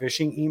types of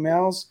phishing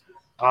emails.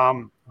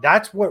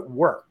 That's what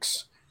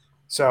works.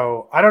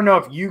 So I don't know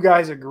if you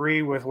guys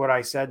agree with what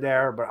I said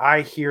there, but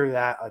I hear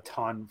that a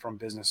ton from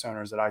business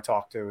owners that I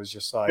talk to is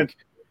just like,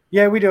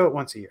 yeah, we do it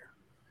once a year.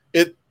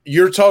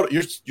 You're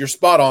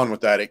spot on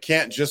with that. It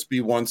can't just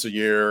be once a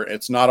year.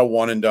 It's not a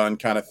one and done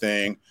kind of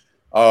thing.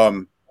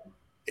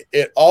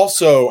 It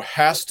also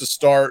has to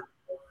start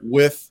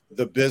with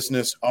the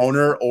business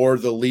owner or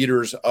the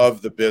leaders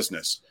of the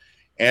business.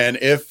 And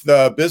if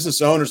the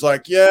business owner's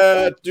like,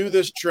 yeah, do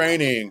this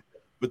training,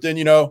 but then,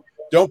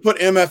 don't put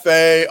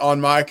MFA on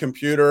my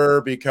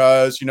computer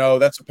because,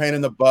 that's a pain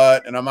in the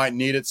butt and I might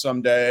need it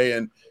someday.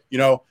 And,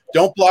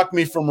 don't block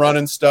me from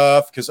running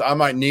stuff because I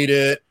might need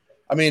it.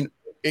 I mean,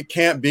 it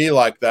can't be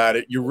like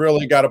that. You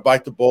really got to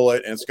bite the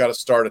bullet and it's got to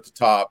start at the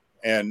top.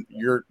 And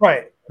you're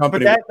right.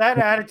 But that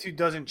attitude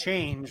doesn't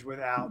change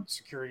without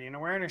security and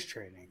awareness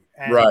training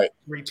and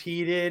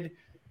repeated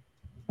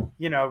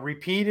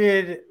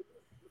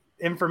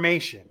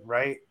information,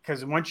 right?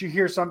 Because once you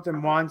hear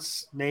something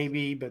once,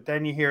 maybe, but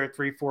then you hear it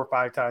 3, 4,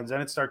 5 times,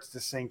 then it starts to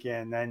sink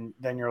in.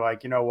 Then you're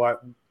like, you know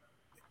what?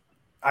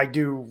 I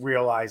do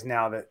realize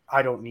now that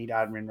I don't need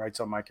admin rights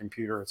on my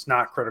computer. It's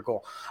not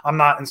critical. I'm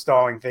not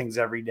installing things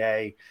every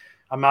day.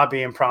 I'm not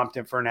being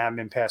prompted for an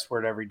admin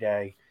password every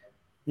day.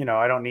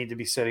 I don't need to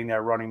be sitting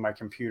there running my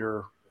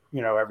computer,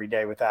 every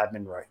day with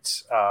admin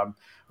rights,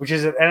 which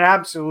is an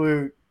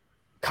absolute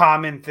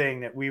common thing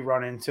that we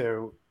run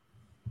into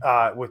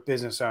with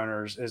business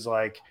owners is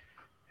like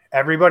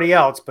everybody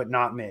else, but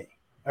not me.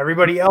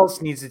 Everybody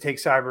else needs to take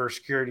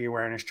cybersecurity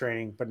awareness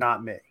training, but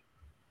not me.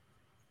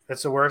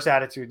 That's the worst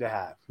attitude to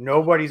have.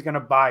 Nobody's going to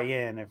buy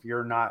in if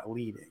you're not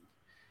leading.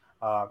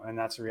 And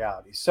that's the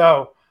reality.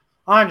 So,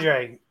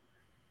 Andre,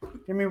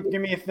 give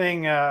me a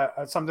thing,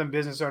 something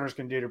business owners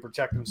can do to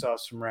protect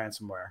themselves from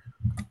ransomware.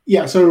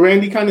 Yeah, so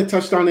Randy kind of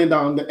touched on it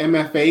on the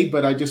MFA,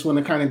 but I just want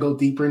to kind of go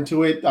deeper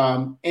into it.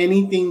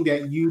 Anything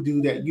that you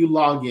do that you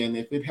log in,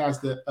 if it has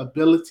the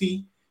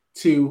ability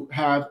to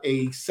have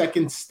a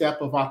second step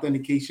of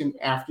authentication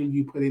after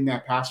you put in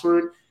that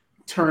password,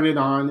 turn it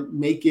on,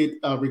 make it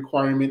a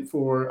requirement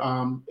for,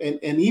 and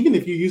even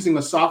if you're using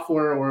a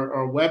software or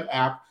a web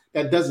app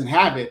that doesn't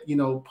have it,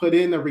 put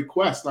in a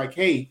request like,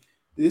 hey,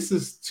 this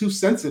is too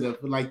sensitive.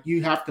 Like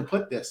you have to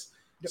put this.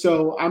 Yep.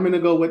 So I'm going to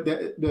go with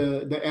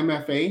the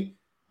MFA.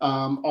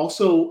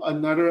 Also,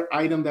 another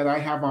item that I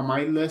have on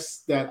my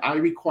list that I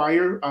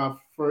require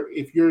for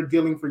if you're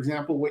dealing, for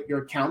example, with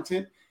your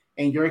accountant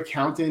and your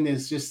accountant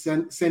is just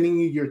sending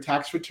you your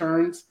tax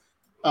returns.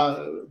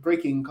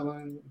 Breaking. Oh,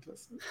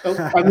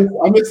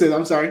 I missed it.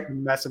 I'm sorry.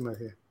 I'm messing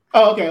with you.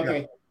 Oh,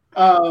 okay.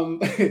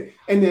 Yeah.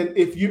 And then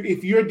if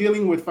you're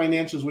dealing with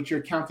financials with your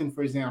accountant,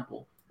 for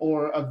example,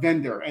 or a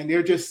vendor, and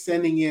they're just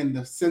sending in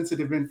the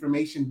sensitive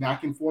information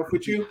back and forth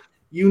with you,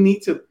 you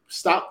need to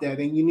stop that.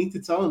 And you need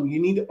to tell them, you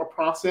need a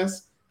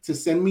process to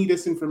send me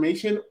this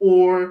information,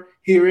 or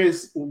here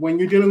is, when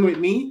you're dealing with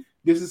me,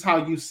 this is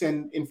how you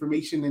send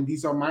information. And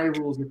these are my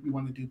rules if you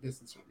want to do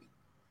business with me.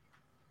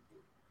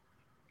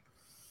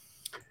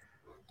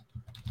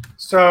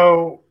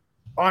 So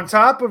on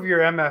top of your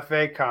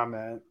MFA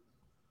comment,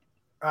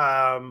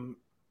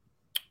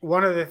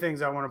 one of the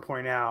things I want to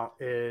point out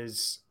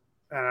is,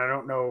 and I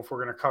don't know if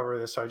we're going to cover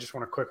this, so I just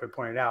want to quickly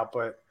point it out,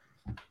 but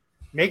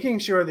making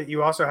sure that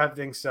you also have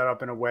things set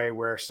up in a way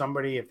where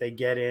somebody, if they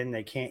get in,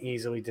 they can't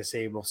easily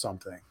disable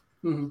something,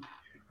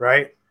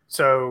 right?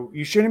 So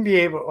you shouldn't be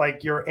able,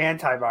 like your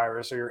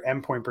antivirus or your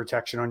endpoint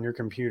protection on your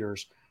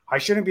computers, I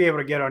shouldn't be able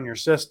to get on your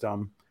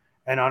system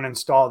and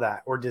uninstall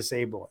that or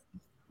disable it,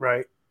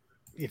 right?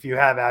 If you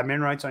have admin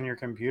rights on your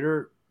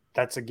computer,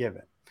 that's a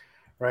given,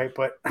 right?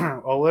 But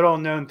a little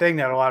known thing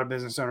that a lot of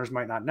business owners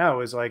might not know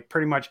is like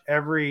pretty much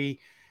every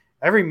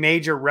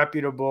major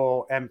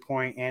reputable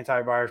endpoint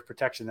antivirus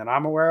protection that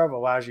I'm aware of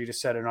allows you to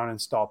set an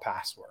uninstall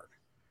password,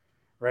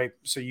 right?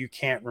 So you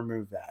can't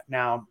remove that.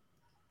 Now,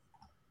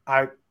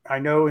 I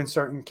know in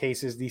certain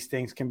cases these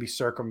things can be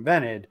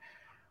circumvented,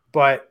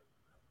 but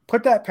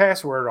put that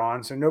password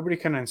on so nobody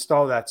can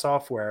install that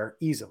software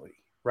easily,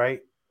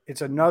 right?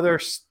 It's another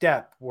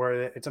step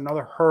where it's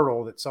another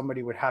hurdle that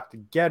somebody would have to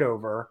get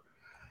over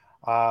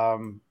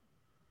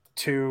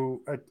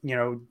to,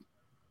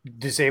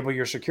 disable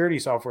your security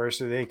software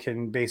so they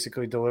can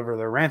basically deliver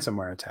their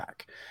ransomware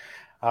attack.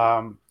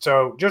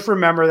 So just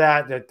remember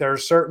that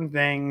there's certain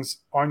things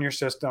on your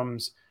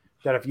systems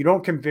that if you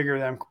don't configure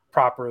them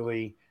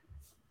properly,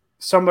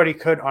 somebody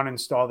could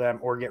uninstall them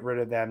or get rid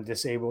of them,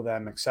 disable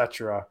them,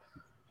 etc.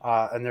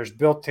 And there's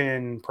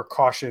built-in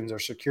precautions or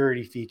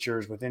security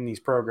features within these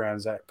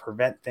programs that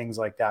prevent things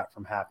like that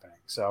from happening.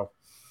 So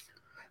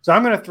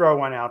I'm going to throw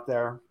one out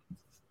there.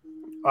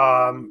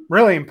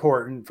 Really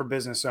important for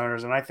business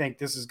owners. And I think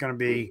this is going to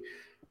be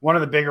one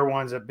of the bigger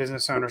ones that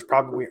business owners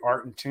probably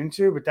aren't in tune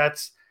to, but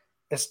that's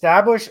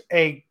establish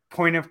a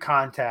point of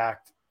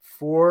contact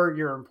for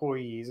your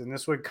employees. And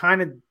this would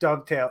kind of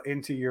dovetail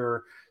into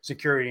your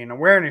security and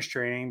awareness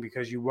training,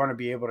 because you want to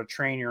be able to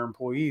train your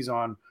employees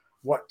on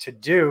what to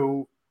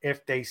do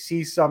if they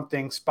see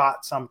something,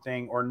 spot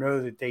something, or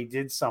know that they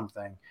did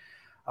something.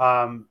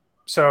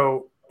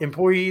 So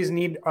employees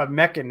need a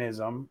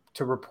mechanism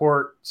to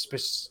report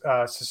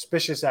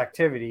suspicious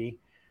activity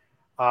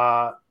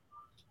of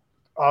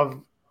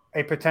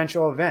a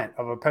potential event,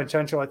 of a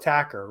potential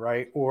attacker,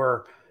 right?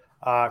 Or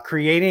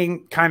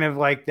creating kind of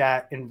like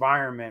that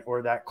environment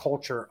or that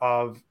culture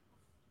of,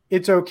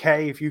 it's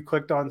okay if you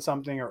clicked on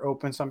something or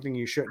opened something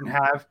you shouldn't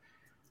have.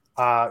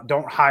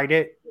 Don't hide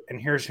it. And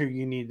here's who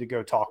you need to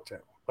go talk to.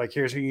 Like,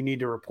 here's who you need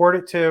to report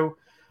it to.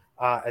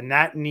 And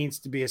that needs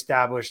to be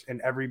established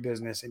in every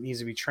business. It needs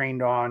to be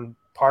trained on.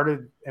 Part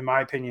of, in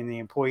my opinion, the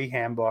employee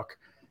handbook.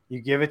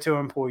 You give it to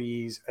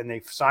employees and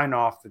they sign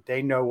off that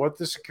they know what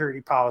the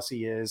security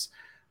policy is,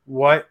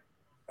 what,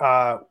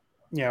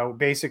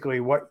 basically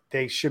what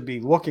they should be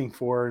looking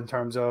for in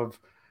terms of,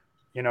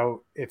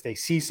 if they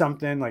see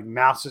something like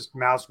mouse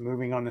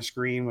moving on the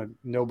screen with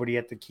nobody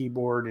at the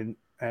keyboard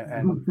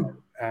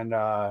and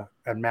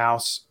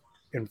mouse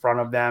in front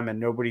of them and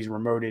nobody's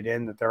remoted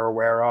in that they're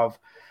aware of.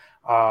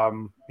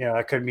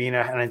 That could mean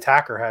an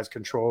attacker has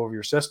control of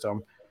your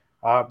system.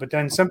 But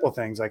then simple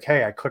things like,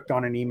 hey, I clicked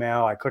on an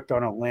email, I clicked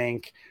on a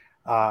link,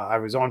 I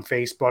was on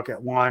Facebook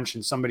at lunch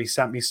and somebody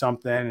sent me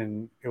something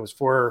and it was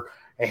for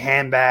a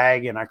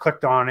handbag and I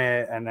clicked on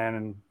it. And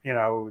then,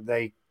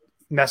 they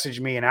messaged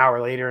me an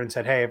hour later and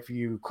said, hey, if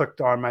you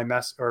clicked on my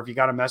or if you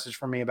got a message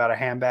from me about a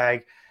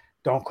handbag,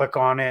 don't click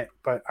on it.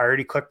 But I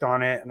already clicked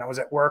on it and I was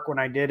at work when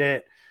I did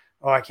it.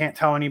 Oh, I can't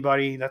tell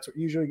anybody. That's what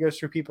usually goes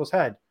through people's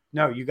head.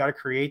 No, you got to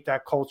create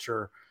that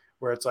culture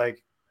where it's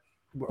like,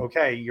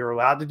 okay, you're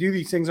allowed to do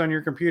these things on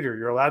your computer.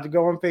 You're allowed to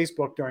go on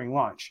Facebook during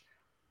lunch,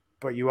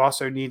 but you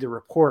also need to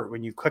report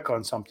when you click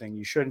on something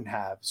you shouldn't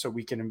have so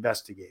we can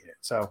investigate it.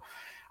 So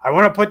I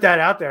want to put that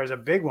out there as a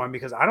big one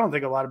because I don't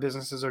think a lot of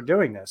businesses are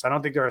doing this. I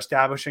don't think they're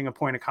establishing a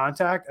point of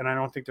contact, and I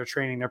don't think they're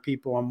training their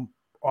people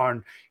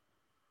on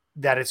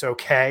that it's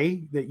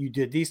okay that you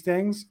did these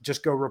things.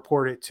 Just go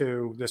report it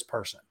to this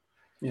person.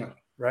 Yeah.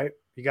 Right.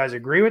 You guys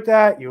agree with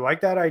that? You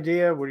like that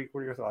idea? What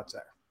are your thoughts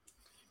there?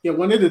 Yeah,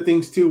 one of the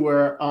things too,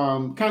 where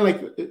kind of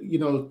like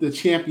the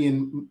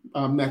champion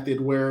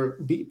method, where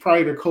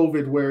prior to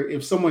COVID, where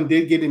if someone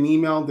did get an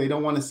email, they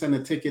don't want to send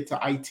a ticket to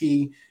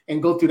IT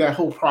and go through that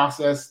whole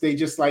process. They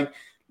just kind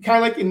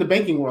of like in the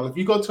banking world. If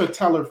you go to a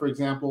teller, for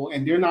example,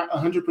 and they're not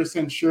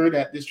 100% sure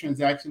that this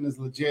transaction is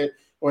legit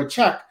or a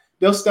check,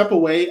 they'll step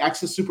away,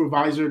 ask the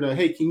supervisor to,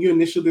 hey, can you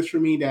initial this for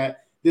me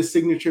that this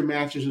signature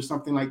matches or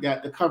something like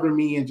that to cover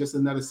me and just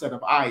another set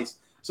of eyes.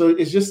 So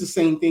it's just the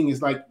same thing.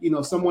 It's like,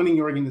 someone in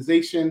your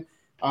organization,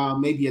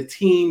 maybe a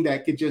team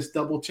that could just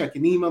double check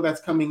an email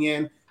that's coming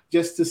in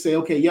just to say,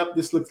 okay, yep,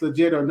 this looks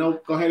legit, or no,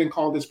 go ahead and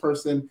call this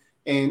person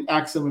and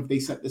ask them if they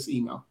sent this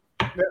email.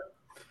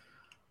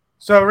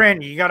 So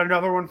Randy, you got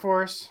another one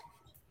for us?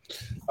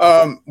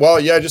 Well,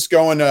 yeah, just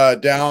going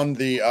down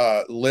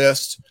the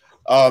list.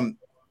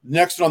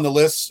 Next on the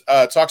list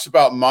talks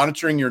about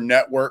monitoring your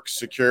network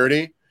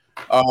security.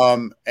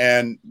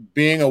 And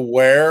being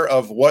aware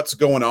of what's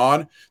going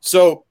on.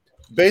 So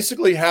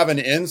basically have an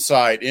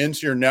insight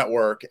into your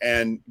network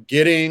and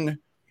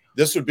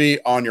this would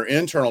be on your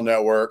internal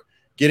network,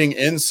 getting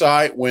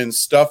insight when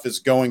stuff is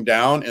going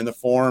down in the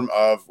form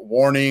of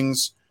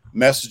warnings,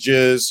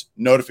 messages,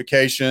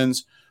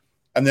 notifications.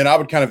 And then I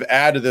would kind of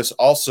add to this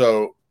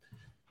also,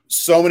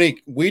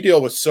 we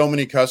deal with so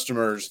many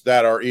customers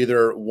that are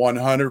either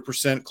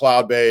 100%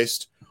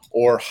 cloud-based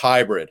or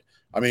hybrid.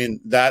 I mean,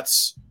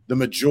 the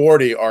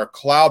majority are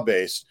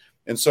cloud-based.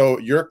 And so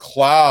your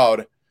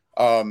cloud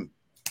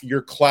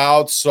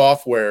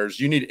softwares,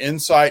 you need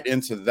insight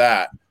into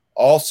that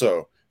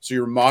also. So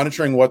you're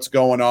monitoring what's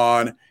going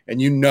on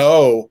and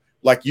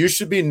you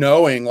should be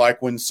knowing,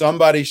 like when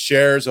somebody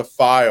shares a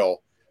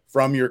file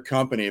from your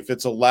company, if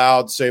it's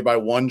allowed, say by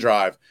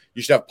OneDrive,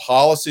 you should have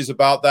policies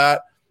about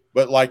that.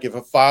 But like if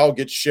a file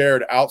gets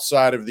shared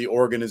outside of the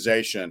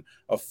organization,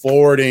 a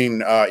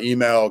forwarding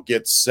email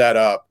gets set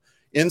up,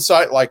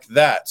 insight like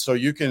that. So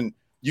you can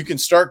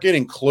start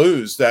getting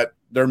clues that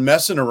they're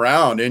messing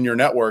around in your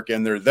network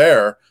and they're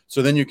there.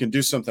 So then you can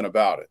do something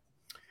about it.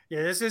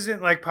 Yeah, this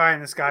isn't like pie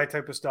in the sky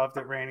type of stuff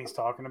that Randy's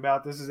talking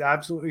about. This is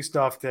absolutely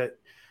stuff that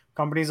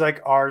companies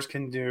like ours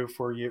can do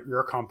for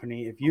your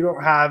company. If you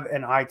don't have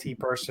an IT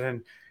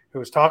person who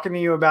is talking to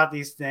you about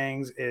these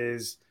things,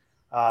 is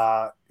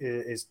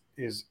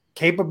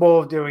capable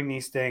of doing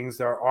these things,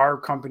 there are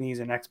companies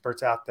and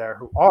experts out there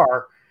who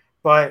are,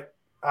 but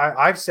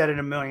I've said it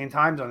a million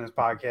times on this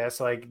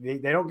podcast. Like they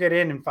don't get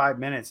in 5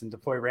 minutes and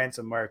deploy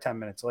ransomware 10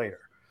 minutes later.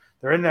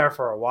 They're in there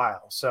for a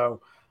while.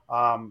 So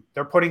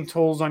they're putting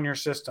tools on your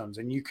systems,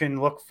 and you can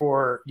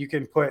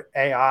put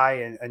AI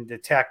and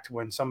detect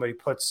when somebody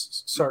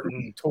puts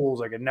certain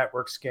tools like a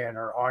network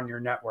scanner on your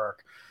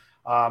network.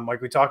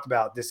 Like we talked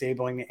about,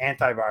 disabling the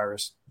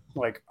antivirus.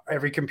 Like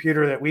every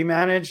computer that we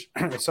manage,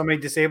 if somebody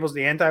disables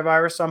the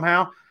antivirus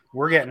somehow,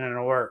 we're getting an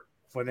alert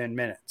within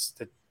minutes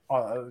that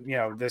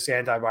this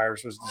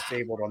antivirus was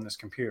disabled on this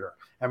computer,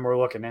 and we're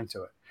looking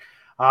into it.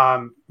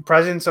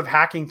 Presence of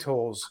hacking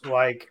tools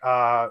like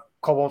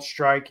Cobalt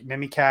Strike,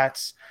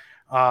 Mimikatz.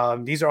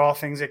 These are all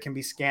things that can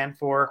be scanned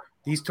for.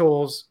 These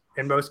tools,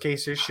 in most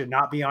cases, should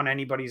not be on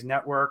anybody's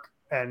network.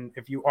 And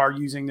if you are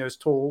using those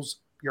tools,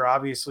 you're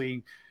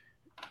obviously,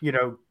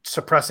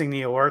 suppressing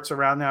the alerts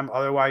around them.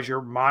 Otherwise,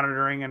 you're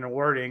monitoring and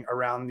alerting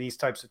around these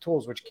types of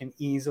tools, which can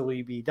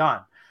easily be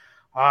done.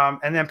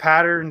 And then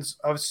patterns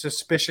of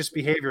suspicious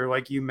behavior,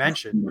 like you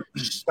mentioned,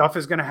 stuff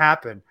is going to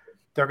happen.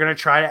 They're going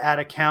to try to add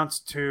accounts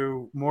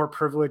to more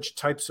privileged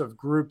types of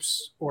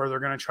groups, or they're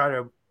going to try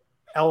to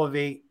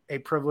elevate a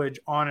privilege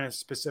on a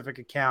specific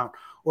account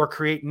or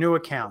create new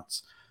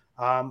accounts,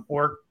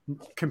 or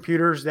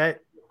computers that,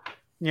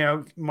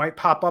 might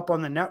pop up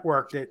on the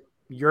network that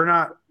you're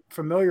not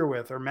familiar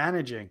with or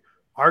managing.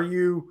 Are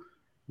you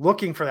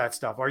looking for that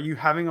stuff? Are you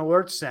having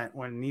alerts sent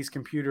when these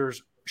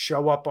computers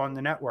show up on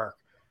the network?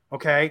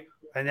 Okay.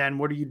 And then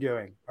what are you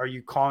doing? Are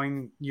you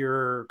calling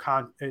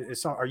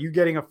are you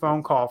getting a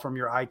phone call from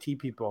your IT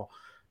people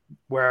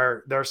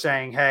where they're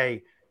saying,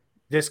 hey,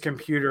 this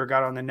computer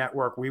got on the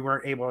network. We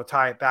weren't able to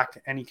tie it back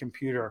to any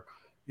computer.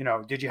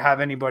 Did you have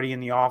anybody in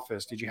the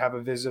office? Did you have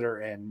a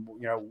visitor in?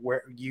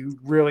 Where you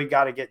really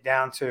got to get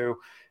down to,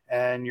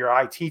 and your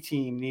IT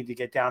team need to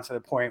get down to the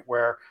point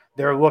where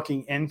they're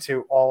looking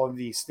into all of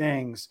these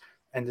things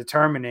and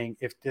determining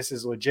if this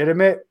is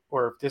legitimate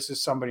or if this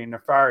is somebody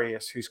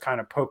nefarious who's kind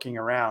of poking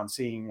around,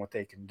 seeing what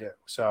they can do.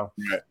 So,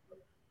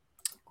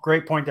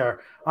 Great point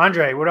there.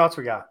 Andre, what else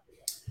we got?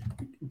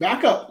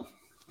 Backup.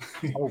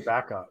 Oh,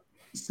 backup.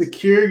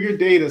 Secure your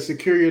data,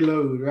 secure your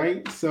load,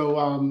 right?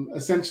 So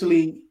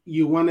essentially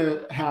you want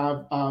to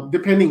have,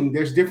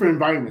 there's different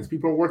environments.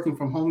 People are working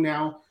from home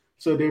now,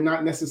 so they're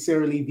not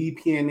necessarily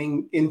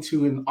VPNing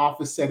into an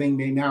office setting.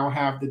 They now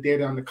have the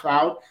data on the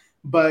cloud.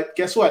 But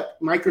guess what?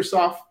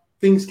 Microsoft,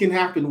 things can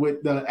happen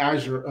with the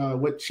Azure,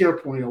 with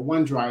SharePoint or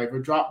OneDrive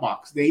or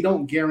Dropbox. They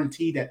don't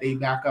guarantee that they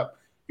back up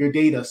your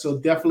data. So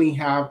definitely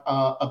have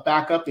a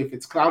backup if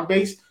it's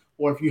cloud-based,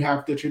 or if you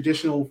have the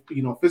traditional,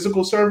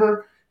 physical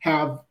server,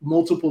 have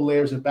multiple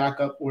layers of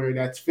backup where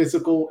that's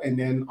physical and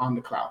then on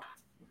the cloud.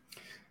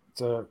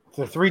 So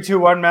the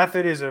 3-2-1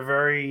 method is a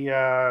very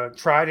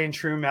tried and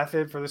true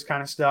method for this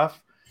kind of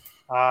stuff.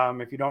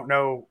 If you don't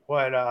know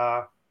what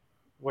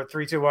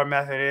 3-2-1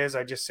 method is,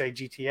 I just say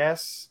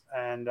GTS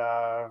and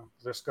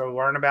just go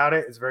learn about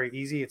it. It's very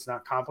easy. It's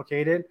not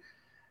complicated.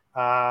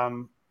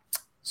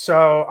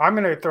 So I'm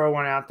going to throw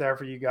one out there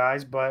for you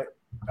guys, but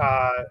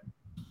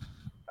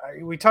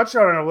we touched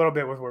on it a little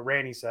bit with what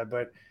Randy said,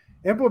 but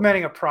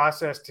implementing a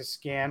process to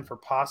scan for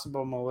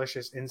possible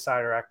malicious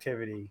insider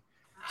activity,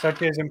 such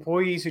as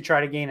employees who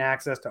try to gain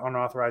access to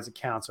unauthorized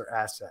accounts or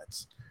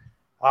assets.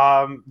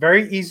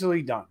 Very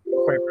easily done,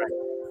 quite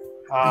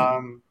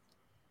frankly.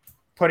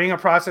 Putting a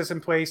process in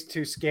place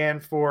to scan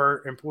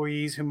for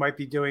employees who might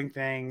be doing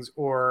things,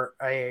 or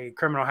a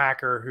criminal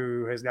hacker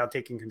who has now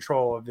taken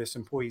control of this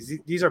employee.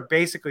 These are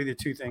basically the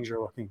two things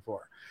you're looking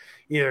for.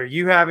 Either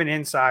you have an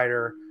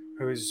insider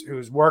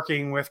who's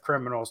working with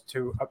criminals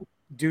to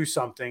do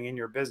something in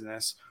your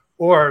business,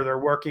 or they're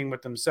working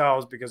with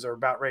themselves because they're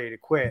about ready to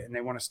quit and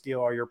they want to steal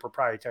all your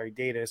proprietary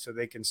data so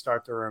they can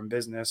start their own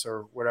business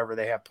or whatever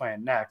they have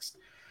planned next.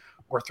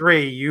 Or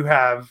three, you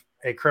have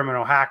a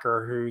criminal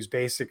hacker who's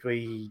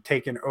basically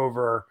taken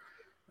over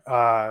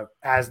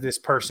as this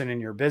person in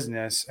your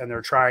business, and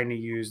they're trying to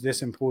use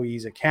this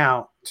employee's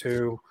account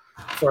to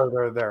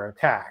further their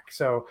attack.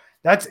 So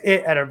that's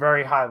it at a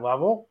very high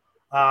level.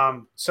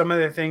 Some of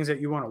the things that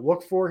you want to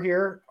look for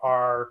here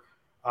are,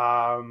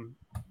 I'm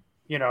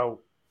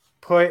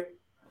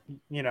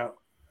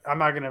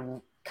not going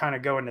to kind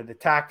of go into the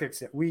tactics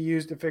that we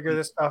use to figure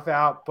this stuff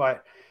out,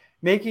 but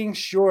making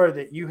sure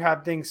that you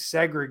have things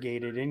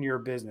segregated in your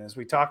business.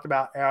 We talked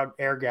about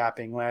air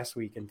gapping last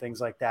week and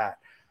things like that,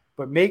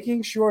 but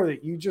making sure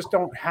that you just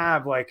don't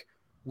have like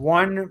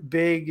one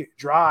big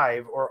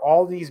drive or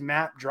all these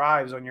map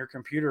drives on your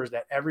computers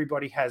that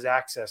everybody has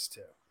access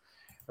to,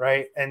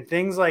 right? And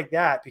things like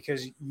that,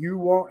 because you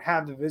won't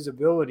have the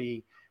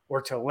visibility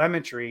or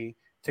telemetry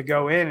to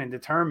go in and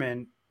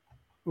determine,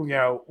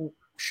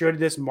 should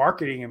this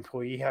marketing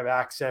employee have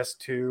access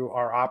to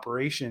our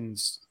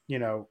operations,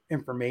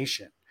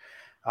 information.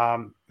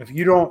 If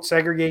you don't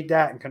segregate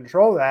that and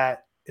control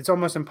that, it's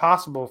almost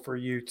impossible for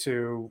you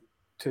to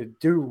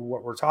do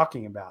what we're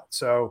talking about.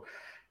 So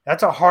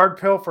that's a hard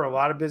pill for a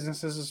lot of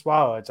businesses as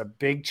well. It's a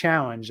big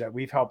challenge that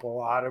we've helped a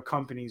lot of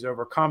companies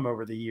overcome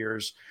over the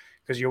years,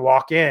 because you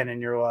walk in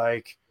and you're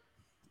like,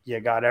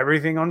 you got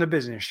everything on the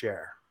business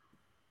share,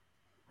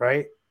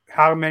 right?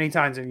 How many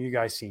times have you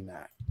guys seen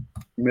that?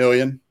 A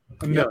million.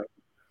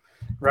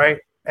 Right?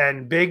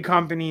 And big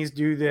companies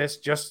do this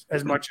just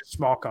as much as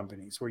small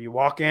companies, where you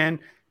walk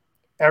in,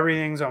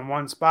 everything's on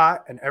one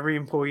spot, and every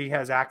employee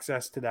has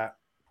access to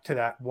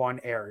that one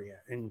area.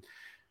 And,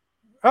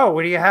 oh,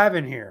 what do you have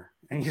in here?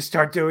 And you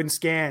start doing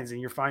scans, and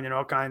you're finding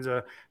all kinds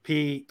of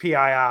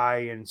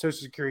PII and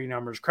social security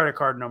numbers, credit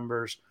card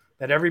numbers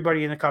that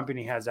everybody in the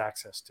company has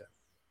access to.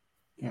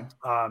 Yeah.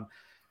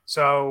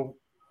 So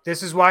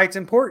this is why it's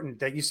important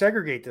that you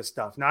segregate this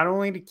stuff, not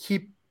only to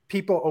keep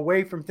people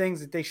away from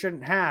things that they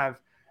shouldn't have,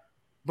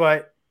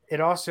 but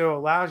it also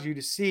allows you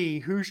to see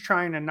who's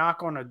trying to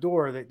knock on a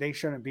door that they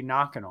shouldn't be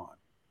knocking on.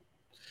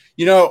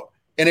 You know,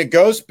 and it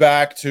goes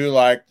back to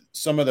like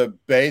some of the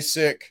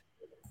basic,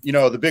 you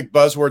know, the big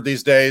buzzword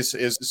these days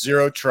is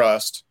zero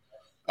trust.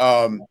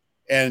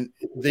 And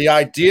the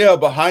idea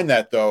behind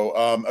that, though,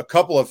 a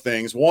couple of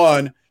things.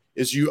 One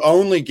is you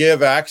only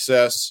give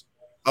access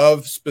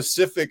of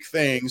specific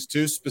things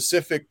to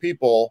specific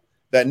people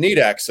that need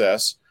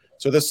access.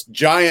 So this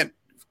giant,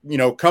 you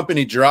know,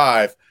 company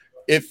drive,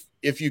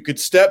 if you could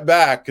step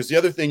back, because the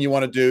other thing you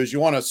want to do is you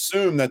want to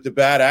assume that the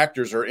bad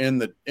actors are in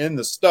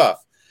the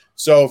stuff.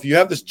 So if you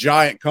have this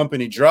giant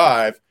company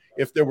drive,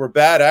 if there were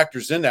bad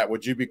actors in that,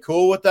 would you be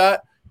cool with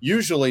that?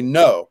 Usually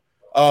no.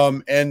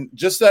 And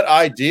just that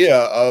idea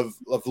of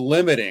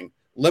limiting.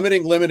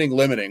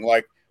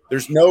 Like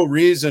there's no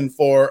reason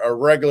for a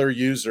regular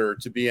user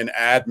to be an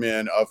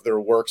admin of their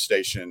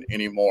workstation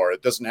anymore.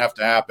 It doesn't have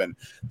to happen.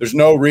 There's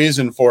no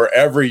reason for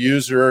every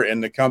user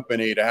in the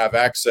company to have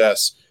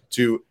access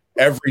to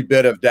every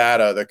bit of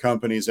data the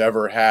company's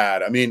ever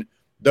had. I mean,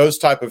 those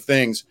type of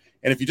things.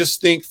 And if you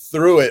just think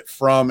through it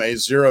from a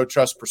zero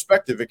trust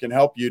perspective, it can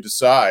help you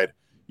decide,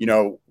 you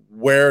know,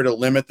 where to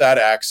limit that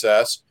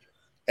access.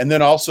 And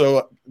then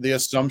also the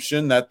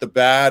assumption that the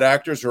bad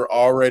actors are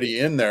already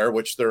in there,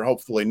 which they're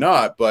hopefully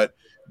not. But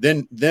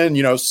then,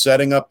 you know,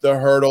 setting up the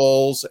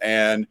hurdles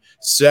and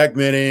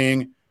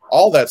segmenting,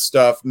 all that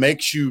stuff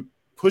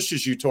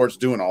pushes you towards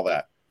doing all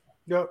that.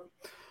 Yep.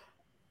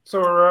 So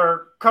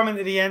we're coming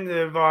to the end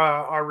of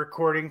our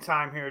recording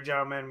time here,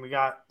 gentlemen. We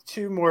got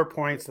 2 more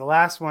points. The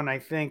last one, I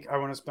think I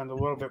want to spend a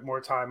little bit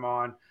more time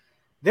on.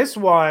 This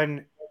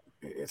one,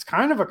 it's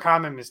kind of a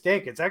common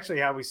mistake. It's actually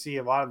how we see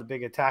a lot of the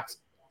big attacks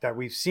that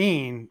we've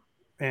seen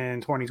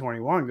in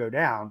 2021 go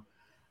down.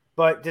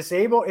 But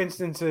disable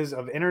instances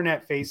of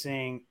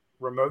internet-facing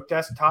remote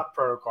desktop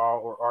protocol,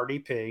 or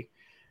RDP,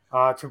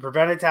 to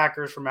prevent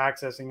attackers from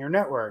accessing your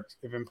networks.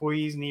 If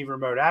employees need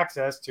remote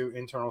access to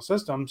internal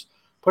systems,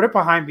 put it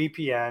behind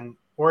VPN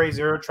or a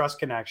zero trust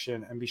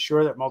connection and be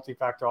sure that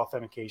multi-factor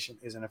authentication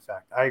is in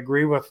effect. I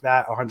agree with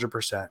that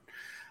 100%.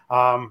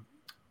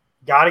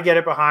 Got to get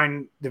it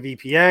behind the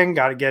VPN,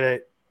 got to get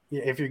it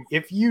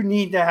if you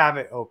need to have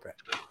it open.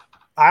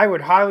 I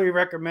would highly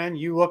recommend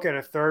you look at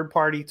a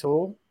third-party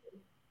tool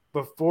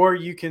before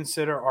you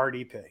consider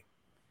RDP.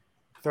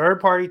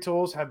 Third-party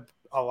tools have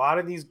a lot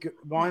of these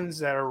ones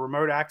that are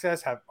remote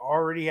access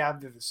already have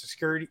the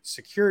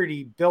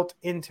security built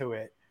into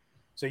it.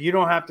 So you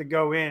don't have to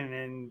go in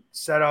and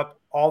set up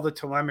all the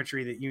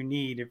telemetry that you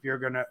need if you're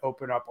going to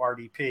open up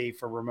RDP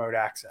for remote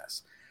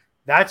access.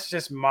 That's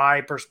just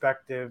my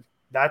perspective.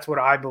 That's what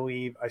I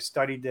believe. I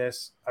studied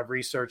this. I've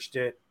researched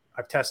it.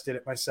 I've tested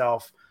it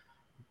myself.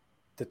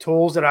 The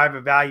tools that I've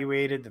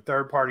evaluated, the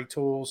third-party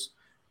tools,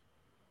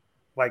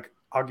 like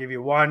I'll give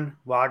you one,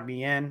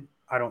 LogMeIn.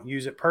 I don't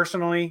use it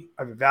personally.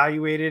 I've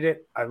evaluated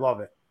it. I love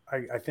it.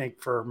 I think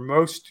for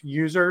most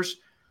users,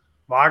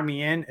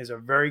 LogMeIn is a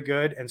very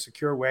good and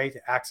secure way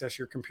to access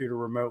your computer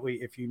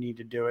remotely if you need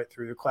to do it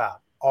through the cloud.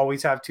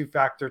 Always have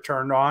two-factor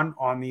turned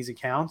on these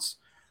accounts,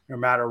 no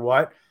matter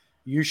what.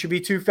 You should be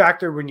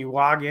two-factor when you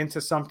log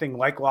into something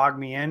like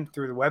LogMeIn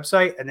through the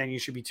website, and then you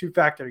should be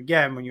two-factor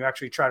again when you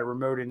actually try to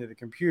remote into the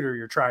computer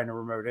you're trying to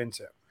remote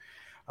into.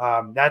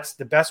 That's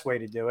the best way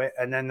to do it.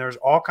 And then there's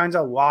all kinds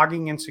of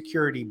logging and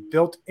security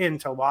built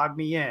into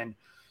LogMeIn,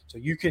 so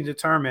you can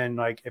determine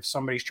like if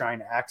somebody's trying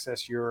to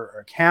access your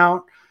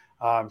account,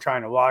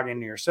 trying to log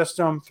into your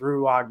system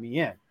through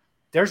LogMeIn.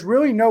 There's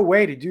really no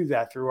way to do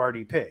that through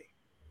RDP,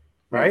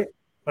 right?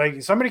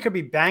 Like somebody could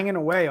be banging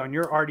away on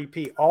your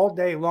RDP all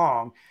day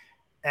long,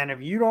 and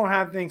if you don't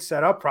have things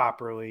set up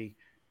properly,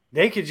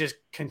 they could just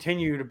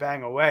continue to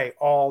bang away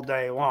all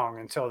day long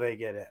until they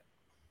get in,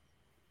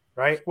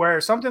 right?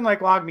 Where something like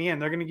LogMeIn,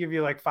 they're going to give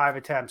you like 5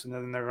 attempts, and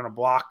then they're going to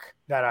block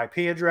that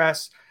IP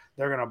address.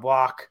 They're going to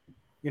block,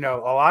 a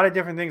lot of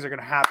different things are going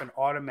to happen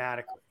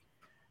automatically.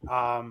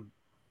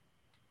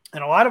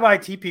 And a lot of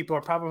IT people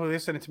are probably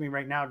listening to me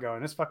right now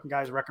going, this fucking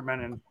guy's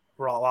recommending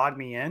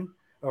LogMeIn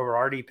over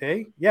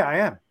RDP. Yeah, I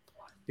am.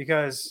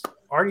 Because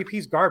RDP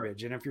is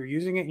garbage. And if you're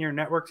using it in your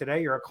network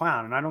today, you're a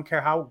clown. And I don't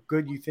care how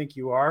good you think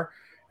you are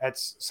at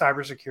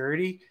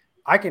cybersecurity.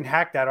 I can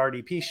hack that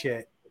RDP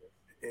shit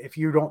if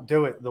you don't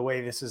do it the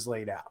way this is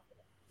laid out.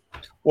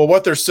 Well,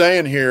 what they're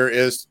saying here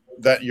is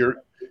that your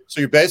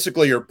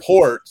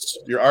ports,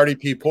 your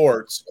RDP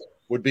ports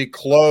would be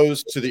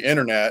closed to the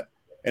internet,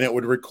 and it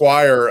would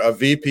require a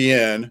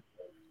VPN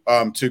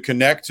to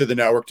connect to the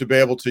network to be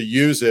able to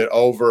use it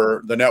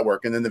over the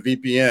network. And then the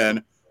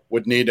VPN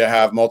would need to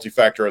have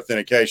multi-factor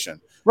authentication.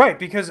 Right,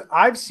 because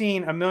I've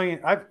seen not a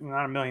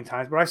million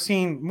times, but I've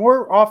seen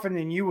more often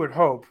than you would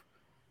hope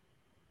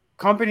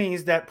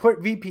companies that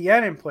put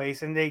VPN in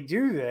place, and they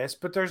do this,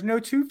 but there's no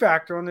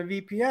two-factor on the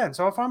VPN.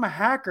 So if I'm a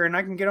hacker and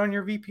I can get on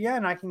your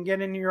VPN, I can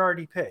get into your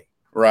RDP.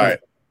 Right.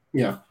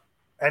 Yeah.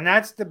 And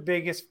that's the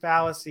biggest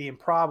fallacy and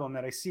problem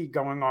that I see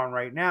going on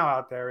right now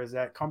out there is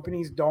that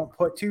companies don't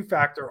put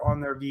two-factor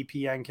on their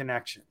VPN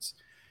connections.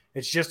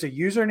 It's just a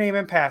username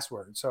and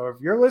password. So if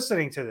you're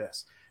listening to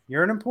this,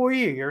 you're an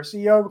employee, you're a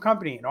CEO of a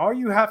company, and all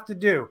you have to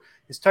do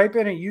is type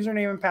in a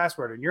username and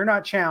password, and you're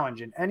not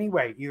challenged in any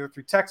way, either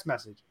through text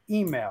message,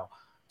 email,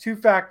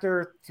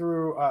 two-factor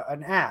through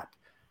an app.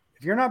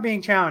 If you're not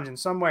being challenged in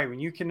some way when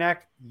you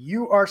connect,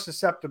 you are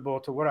susceptible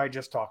to what I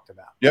just talked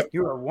about. Yep.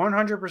 You are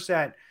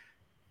 100%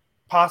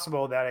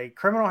 possible that a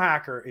criminal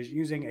hacker is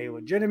using a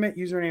legitimate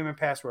username and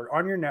password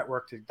on your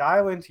network to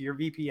dial into your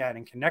VPN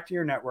and connect to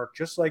your network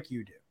just like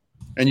you do.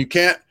 And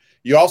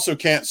you also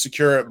can't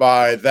secure it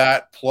by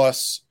that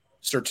plus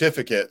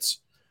certificates,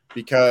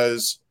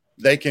 because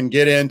they can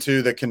get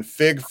into the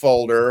config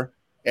folder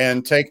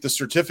and take the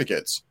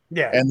certificates.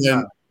 Yeah. And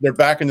then they're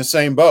back in the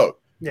same boat.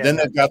 Yeah. Then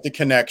they've got the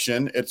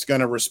connection. It's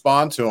going to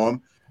respond to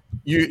them.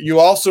 You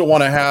also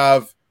want to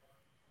have,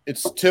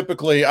 it's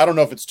typically, I don't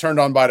know if it's turned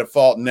on by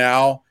default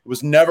now. It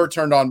was never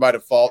turned on by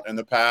default in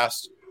the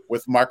past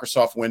with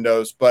Microsoft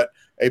Windows, but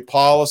a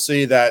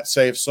policy that,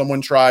 say, if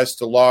someone tries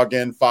to log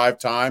in 5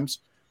 times,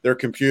 their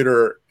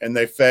computer and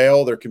they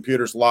fail, their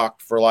computer's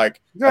locked for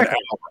like an hour.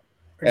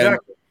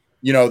 Exactly.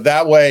 And,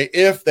 that way,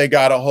 if they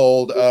got a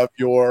hold of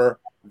your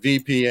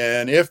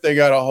VPN, if they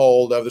got a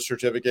hold of the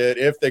certificate,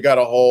 if they got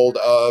a hold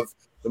of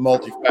the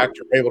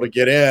multi-factor able to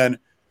get in,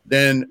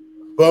 then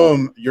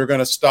boom, you're going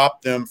to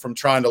stop them from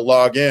trying to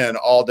log in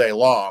all day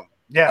long.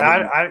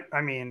 Yeah.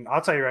 I mean,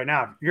 I'll tell you right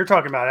now, you're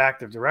talking about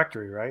Active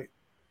Directory, right?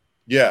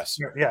 Yes.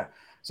 Yeah.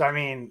 So, I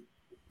mean,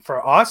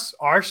 for us,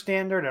 our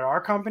standard at our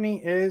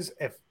company is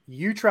if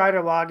you try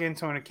to log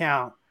into an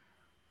account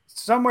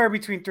somewhere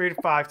between 3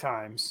 to 5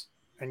 times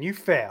and you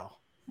fail,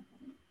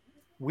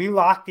 we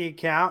lock the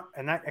account,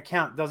 and that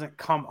account doesn't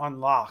come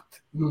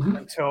unlocked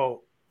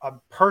until a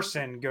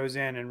person goes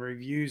in and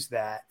reviews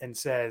that and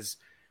says,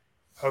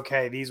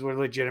 okay, these were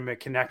legitimate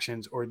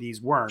connections or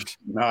these weren't.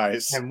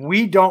 Nice. And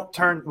we don't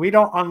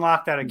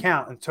unlock that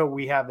account until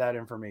we have that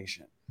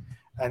information.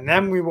 And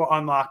then we will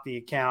unlock the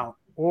account,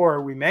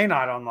 or we may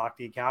not unlock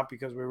the account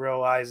because we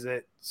realize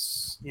that,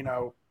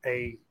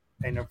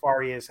 a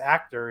nefarious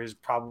actor is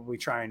probably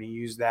trying to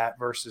use that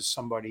versus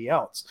somebody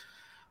else.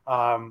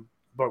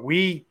 But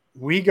we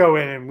go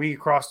in and we,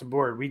 across the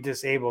board, we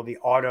disable the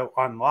auto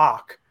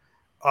unlock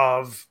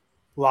of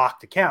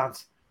locked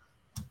accounts.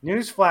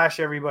 Newsflash,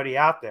 everybody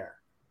out there.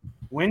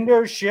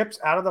 Windows ships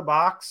out of the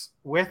box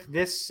with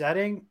this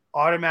setting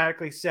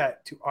automatically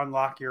set to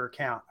unlock your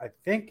account. I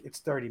think it's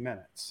 30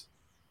 minutes.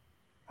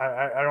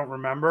 I don't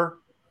remember.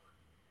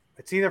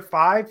 It's either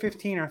 5,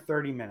 15, or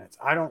 30 minutes.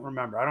 I don't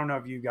remember. I don't know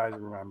if you guys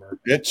remember.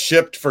 It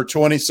shipped for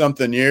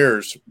 20-something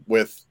years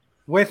with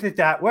it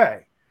that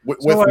way. With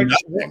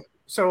nothing.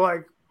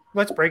 So,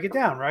 let's break it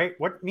down, right?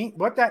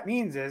 What that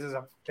means is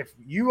if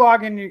you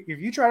log in, if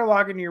you try to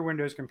log into your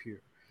Windows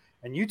computer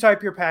and you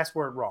type your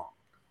password wrong,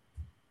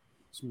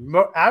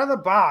 out of the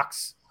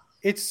box,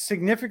 it's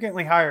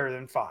significantly higher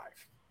than 5.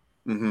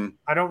 Mm-hmm.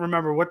 I don't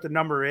remember what the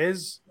number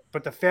is,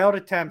 but the failed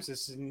attempts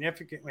is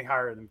significantly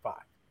higher than 5.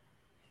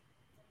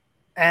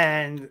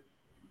 And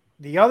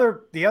the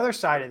other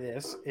side of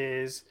this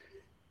is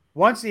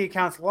once the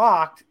account's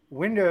locked,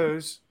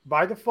 Windows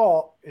by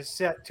default is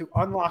set to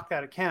unlock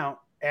that account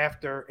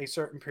after a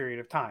certain period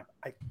of time.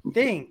 I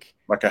think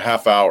like a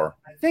half hour.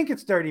 I think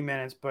it's 30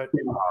 minutes, but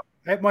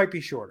it might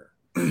be shorter.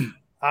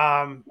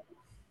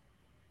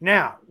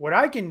 Now, what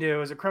I can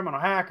do as a criminal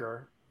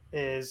hacker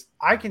is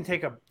I can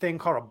take a thing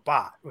called a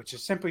bot, which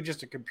is simply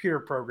just a computer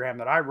program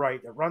that I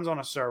write that runs on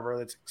a server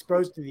that's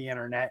exposed to the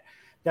internet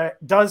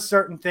that does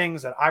certain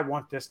things that I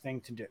want this thing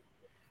to do.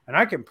 And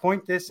I can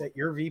point this at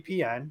your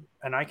VPN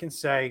and I can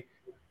say,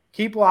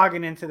 keep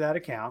logging into that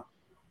account.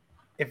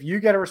 If you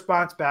get a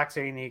response back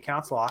saying the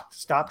account's locked,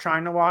 stop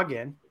trying to log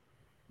in,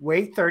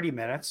 wait 30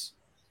 minutes,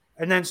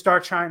 and then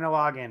start trying to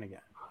log in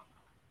again.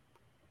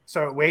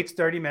 So it waits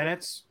 30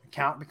 minutes,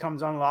 account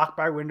becomes unlocked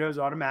by Windows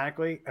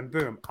automatically, and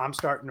boom, I'm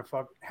starting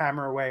to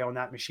hammer away on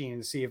that machine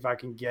to see if I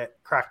can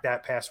crack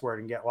that password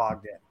and get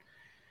logged in.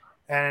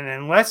 And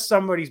unless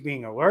somebody's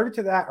being alerted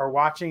to that or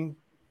watching,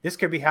 this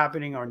could be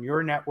happening on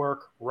your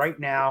network right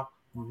now.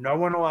 No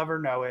one will ever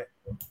know it.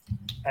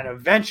 And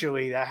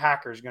eventually that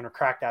hacker is going to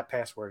crack that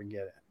password and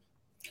get it.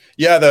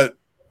 Yeah,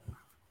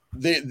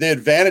 the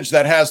advantage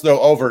that has, though,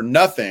 over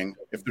nothing,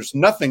 if there's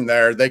nothing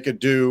there, they could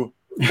do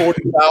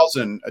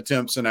 40,000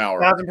 attempts an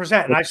hour.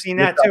 1,000%. And I've seen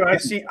that too.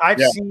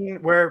 I've seen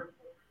where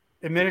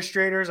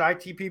administrators,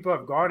 IT people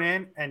have gone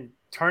in and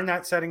turned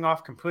that setting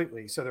off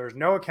completely. So there's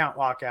no account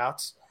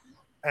lockouts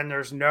and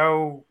there's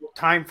no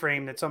time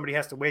frame that somebody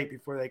has to wait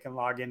before they can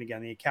log in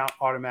again. The account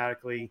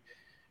automatically,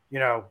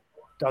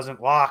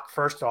 doesn't lock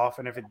first off.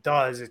 And if it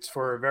does, it's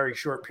for a very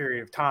short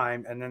period of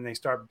time. And then they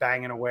start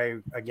banging away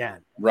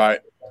again.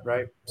 Right.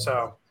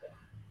 So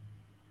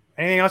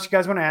anything else you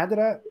guys want to add to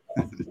that?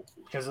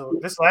 Because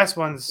this last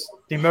one's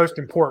the most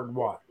important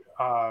one.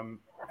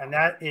 And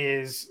that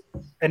is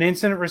an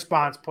incident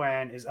response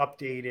plan is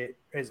updated.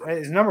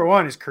 Is number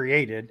 1 is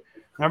created.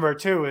 Number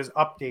 2 is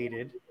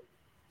updated.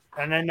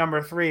 And then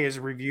number 3 is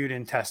reviewed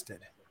and tested.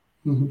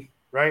 Mm-hmm.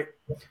 Right?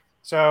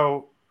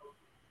 So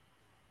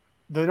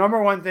the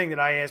number one thing that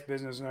I ask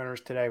business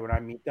owners today when I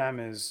meet them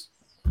is,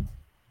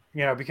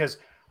 because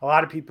a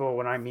lot of people,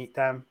 when I meet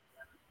them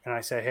and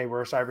I say, hey,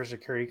 we're a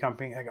cybersecurity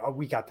company, I go, oh,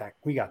 we got that.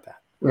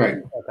 Right.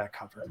 We got that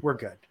covered. We're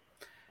good.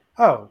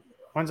 Oh,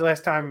 when's the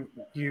last time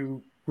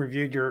you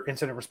reviewed your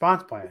incident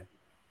response plan?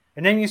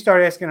 And then you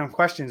start asking them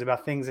questions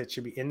about things that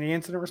should be in the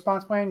incident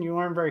response plan. You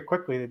learn very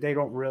quickly that they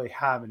don't really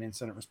have an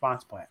incident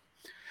response plan.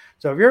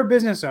 So if you're a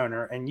business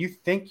owner and you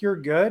think you're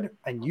good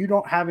and you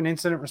don't have an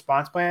incident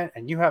response plan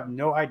and you have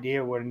no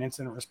idea what an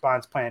incident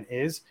response plan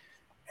is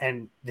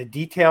and the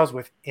details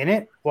within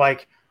it,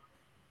 like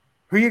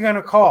who are you going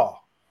to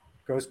call?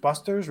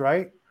 Ghostbusters,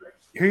 right?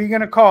 Who are you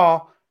going to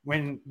call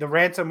when the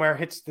ransomware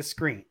hits the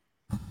screen,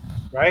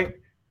 right?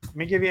 Let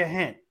me give you a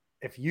hint.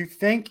 If you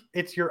think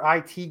it's your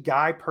IT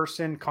guy,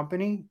 person,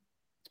 company,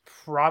 it's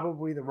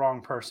probably the wrong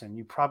person.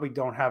 You probably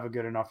don't have a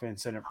good enough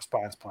incident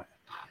response plan.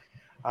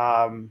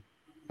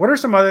 What are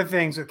some other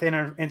things within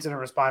an incident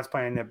response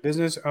plan that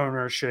business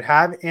owners should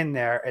have in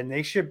there, and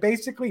they should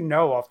basically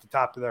know off the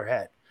top of their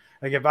head?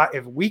 Like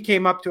if we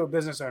came up to a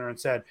business owner and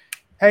said,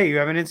 "Hey, you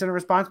have an incident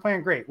response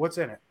plan? Great. What's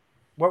in it?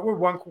 What would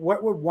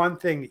one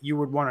thing that you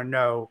would want to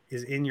know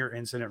is in your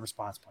incident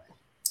response plan?"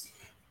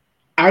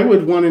 I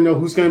would want to know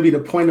who's going to be the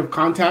point of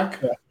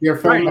contact. Your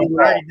phone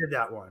number. I already did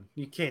that one.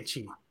 You can't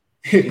cheat.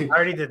 I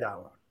already did that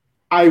one.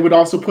 I would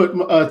also put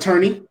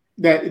attorney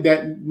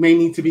that may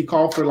need to be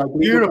called for like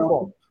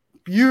legal.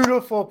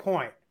 Beautiful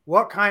point.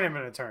 What kind of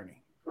an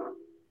attorney?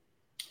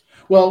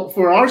 Well,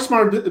 for our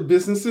smart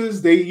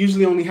businesses, they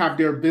usually only have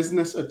their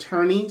business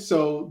attorney.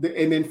 So,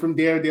 and then from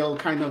there, they'll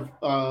kind of,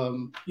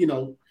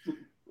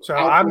 So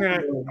I'm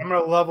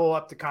gonna level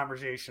up the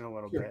conversation a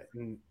little bit,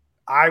 and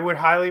I would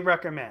highly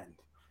recommend.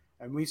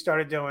 And we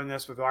started doing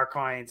this with our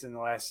clients in the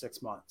last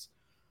 6 months.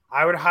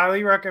 I would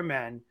highly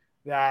recommend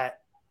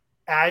that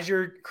as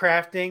you're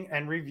crafting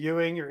and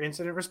reviewing your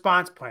incident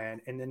response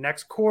plan in the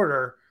next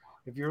quarter,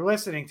 if you're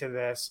listening to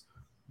this,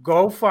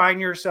 go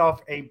find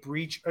yourself a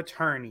breach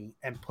attorney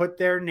and put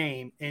their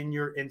name in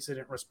your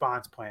incident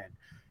response plan.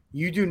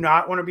 You do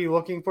not want to be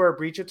looking for a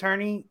breach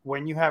attorney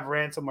when you have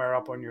ransomware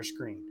up on your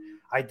screen.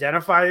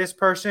 Identify this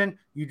person.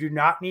 You do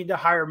not need to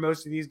hire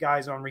most of these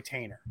guys on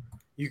retainer.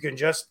 You can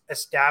just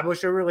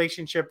establish a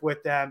relationship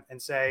with them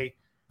and say,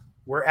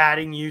 we're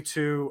adding you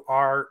to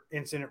our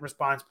incident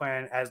response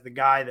plan as the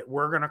guy that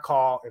we're going to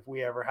call if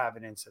we ever have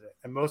an incident.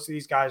 And most of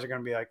these guys are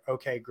going to be like,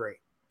 okay, great.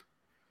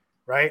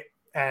 Right?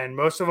 And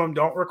most of them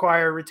don't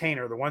require a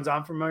retainer. The ones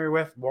I'm familiar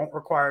with won't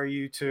require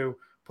you to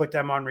put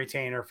them on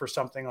retainer for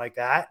something like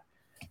that.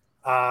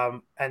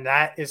 And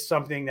that is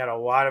something that a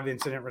lot of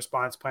incident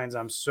response plans,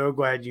 I'm so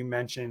glad you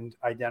mentioned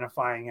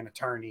identifying an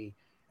attorney,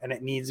 and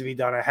it needs to be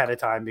done ahead of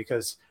time,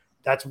 because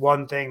that's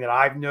one thing that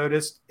I've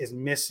noticed is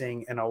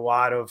missing in a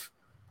lot of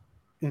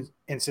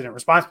incident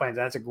response plans.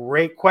 And that's a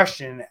great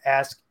question to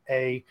ask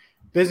a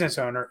business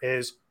owner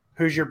is,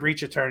 who's your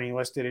breach attorney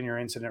listed in your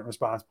incident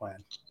response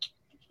plan?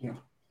 Yeah.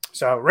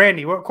 So,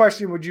 Randy, what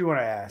question would you want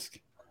to ask?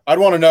 I'd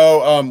want to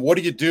know, what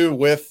do you do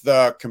with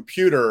the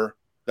computer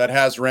that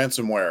has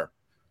ransomware?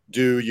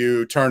 Do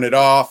you turn it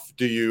off?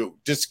 Do you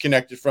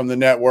disconnect it from the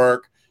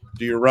network?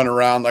 Do you run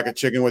around like a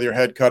chicken with your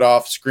head cut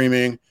off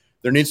screaming?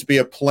 There needs to be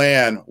a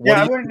plan.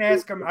 I wouldn't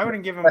ask them. I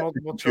wouldn't give them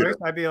multiple choice.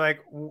 I'd be like,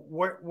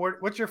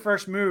 what's your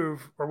first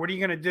move, or what are you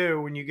going to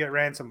do when you get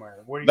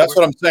ransomware? That's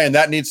what I'm saying.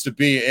 That needs to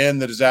be in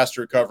the disaster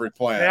recovery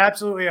plan.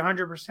 Absolutely,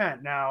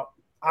 100%. Now,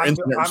 I'm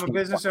a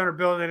business owner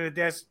building a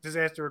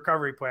disaster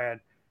recovery plan.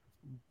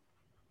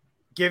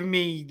 Give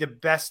me the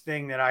best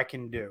thing that I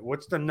can do.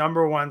 What's the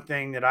number one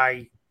thing that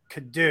I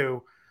could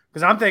do?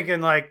 Because I'm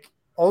thinking like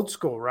old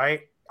school,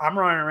 right? I'm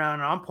running around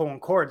and I'm pulling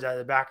cords out of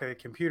the back of the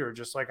computer,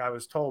 just like I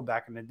was told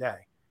back in the day.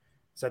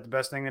 Is that the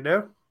best thing to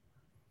do?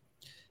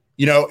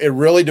 It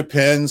really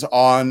depends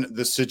on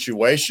the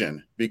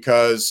situation,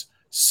 because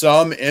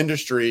some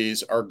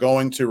industries are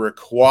going to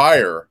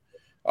require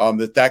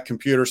that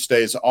computer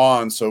stays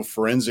on so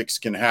forensics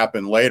can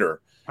happen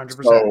later.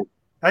 100%. So,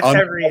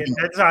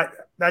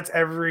 that's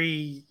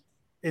every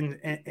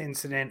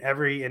incident,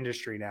 every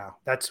industry now.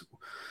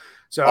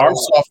 So our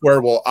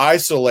software will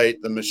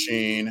isolate the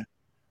machine.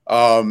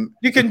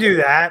 You can do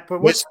that,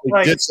 but if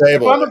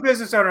I'm a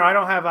business owner, I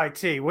don't have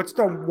IT. What's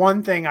the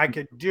one thing I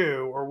could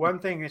do, or one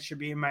thing that should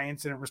be in my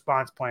incident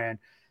response plan,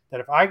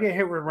 that if I get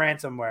hit with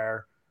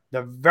ransomware,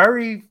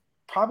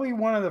 probably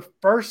one of the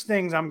first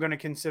things I'm going to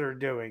consider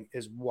doing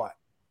is what?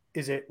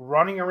 Is it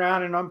running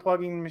around and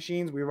unplugging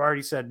machines? We've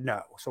already said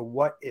no. So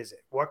what is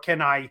it? What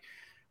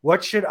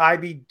should I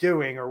be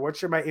doing, or what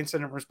should my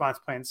incident response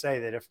plan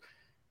say that if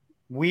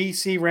we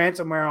see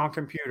ransomware on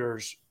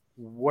computers,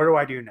 what do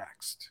I do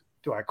next?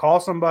 Do I call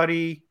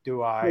somebody?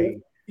 Do I?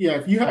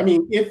 Yeah,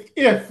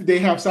 if they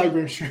have cyber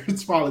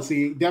insurance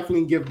policy,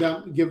 definitely give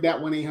that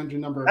 1-800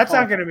 number. That's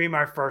not going to be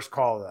my first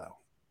call, though.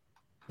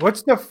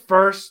 What's the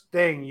first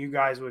thing you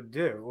guys would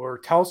do or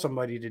tell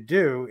somebody to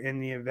do in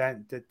the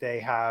event that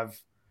they have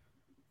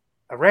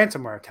a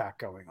ransomware attack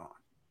going on?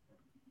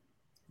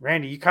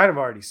 Randy, you kind of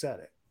already said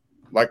it.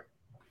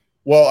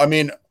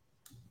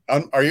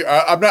 Are you?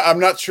 I'm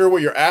not sure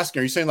what you're asking.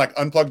 Are you saying like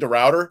unplug the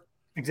router?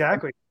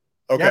 Exactly.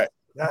 Okay.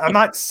 Yep. I'm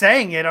not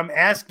saying it. I'm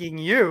asking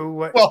you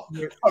what. Well,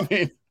 I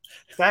mean,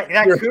 that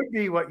could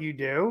be what you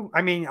do.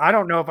 I mean, I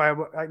don't know if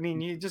I mean,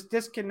 you just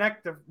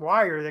disconnect the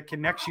wire that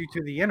connects you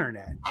to the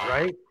internet,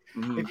 right?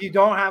 mm-hmm. If you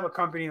don't have a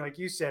company like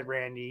you said,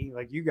 Randy,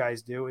 like you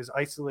guys do, is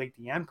isolate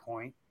the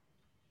endpoint.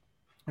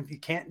 If you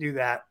can't do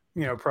that,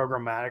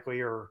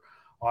 programmatically or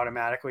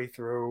automatically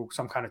through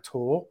some kind of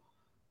tool,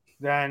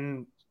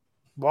 then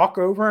walk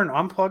over and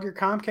unplug your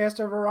Comcast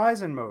or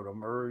Verizon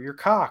modem or your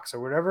Cox or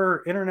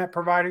whatever internet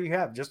provider you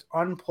have. Just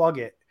unplug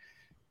it.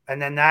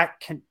 And then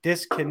that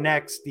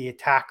disconnects the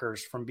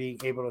attackers from being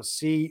able to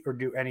see or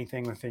do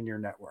anything within your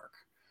network.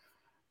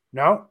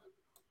 No?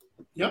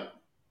 Yep.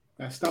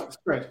 That stopped the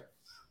spread.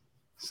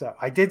 So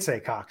I did say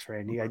Cox,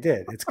 Randy. I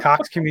did. It's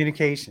Cox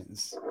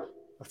Communications.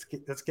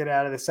 Let's get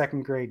out of the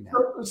second grade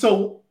now.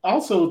 So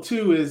also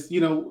too is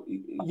your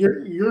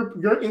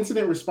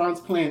incident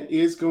response plan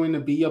is going to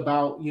be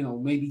about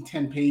maybe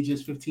 10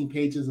 pages, 15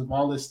 pages of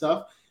all this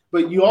stuff,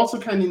 but you also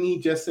kind of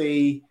need just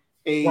a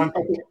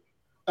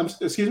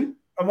excuse me,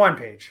 a one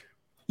page.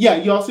 Yeah,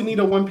 you also need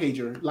a one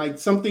pager, like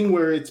something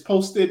where it's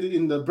posted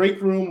in the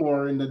break room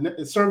or in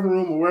the server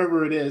room or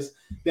wherever it is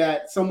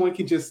that someone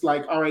can just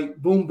like, all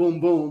right, boom, boom,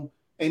 boom,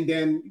 and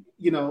then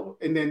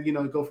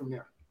go from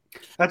there.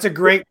 That's a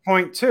great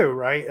point too,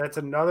 right? That's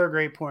another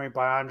great point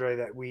by Andre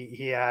that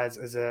he has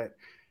is that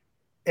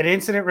an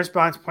incident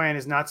response plan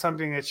is not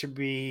something that should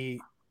be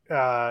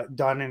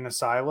done in a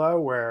silo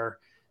where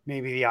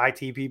maybe the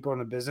IT people and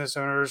the business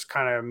owners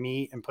kind of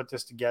meet and put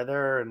this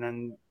together and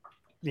then,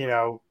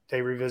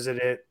 they revisit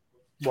it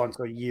once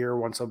a year,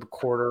 once a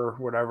quarter,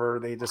 whatever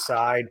they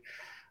decide.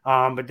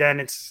 But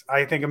then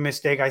I think a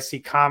mistake I see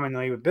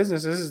commonly with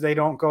businesses is they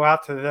don't go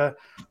out to the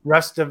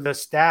rest of the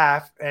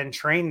staff and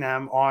train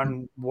them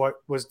on what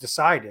was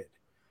decided.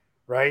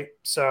 Right.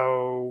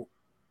 So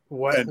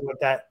what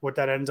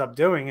that ends up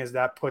doing is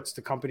that puts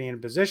the company in a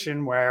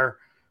position where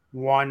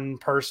one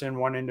person,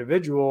 one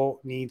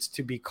individual needs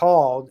to be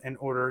called in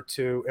order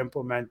to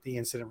implement the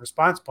incident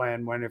response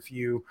plan. When if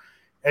you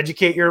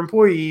educate your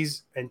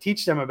employees and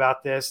teach them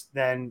about this,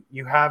 then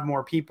you have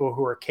more people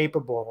who are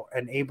capable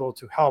and able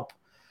to help.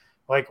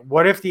 Like,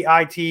 what if the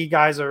IT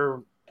guys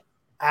are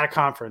at a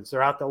conference,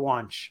 they're out to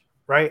lunch,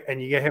 right? And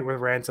you get hit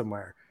with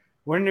ransomware.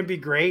 Wouldn't it be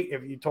great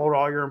if you told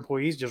all your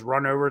employees just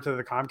run over to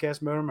the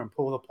Comcast modem and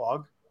pull the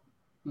plug?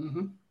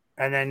 Mm-hmm.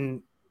 And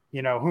then,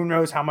 who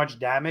knows how much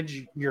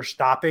damage you're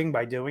stopping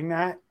by doing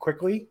that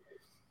quickly?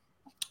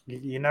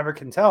 You never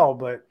can tell,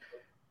 but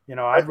in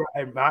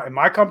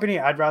my company,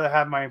 I'd rather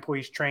have my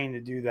employees trained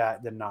to do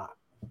that than not.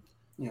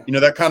 Yeah.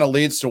 That kind of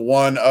leads to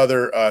one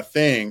other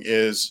thing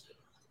is,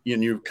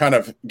 and you kind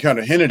of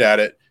hinted at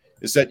it,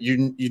 is that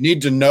you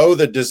need to know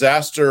the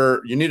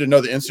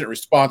incident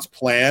response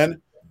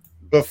plan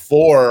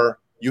before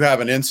you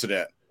have an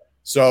incident.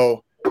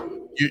 So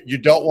you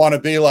don't want to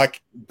be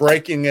like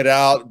breaking it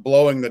out,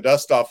 blowing the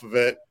dust off of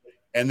it,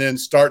 and then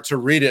start to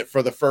read it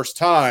for the first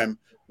time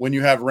when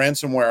you have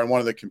ransomware on one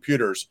of the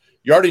computers.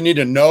 You already need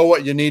to know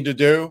what you need to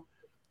do,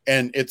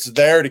 and it's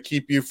there to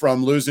keep you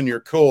from losing your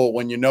cool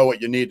when you know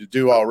what you need to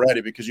do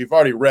already because you've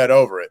already read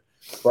over it.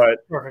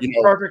 But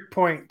perfect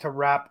point to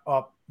wrap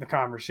up the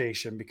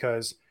conversation,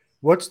 because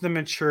what's the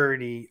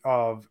maturity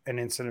of an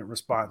incident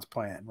response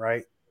plan,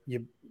 right?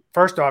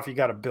 First off, you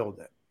got to build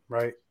it,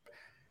 right?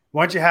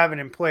 Once you have it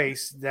in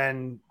place,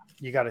 then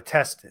you got to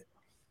test it.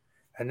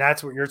 And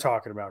that's what you're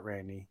talking about,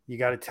 Randy. You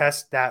got to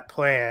test that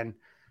plan.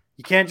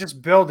 You can't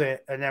just build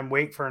it and then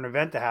wait for an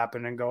event to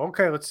happen and go,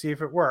 okay, let's see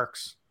if it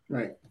works.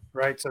 Right.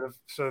 Right.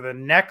 So the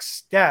next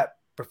step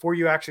before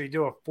you actually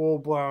do a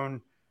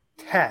full-blown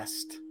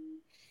test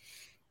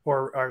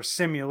or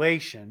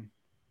simulation,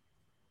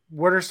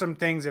 what are some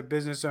things that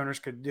business owners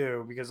could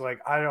do? Because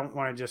I don't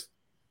want to just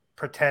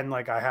pretend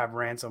like I have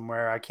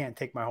ransomware. I can't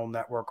take my whole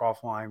network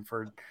offline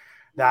for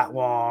that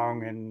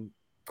long. And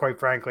quite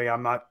frankly,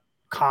 I'm not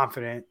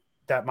confident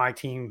that my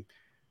team,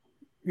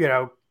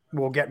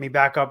 will get me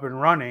back up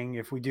and running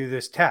if we do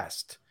this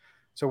test.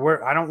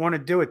 So I don't want to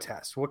do a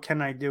test. What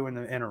can I do in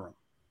the interim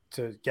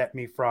to get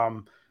me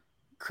from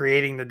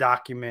creating the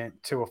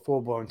document to a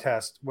full-blown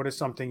test? What is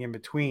something in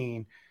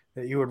between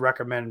that you would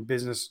recommend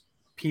business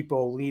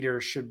people,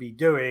 leaders should be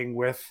doing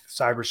with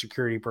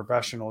cybersecurity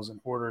professionals in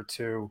order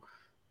to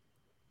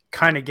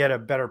kind of get a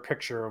better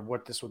picture of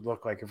what this would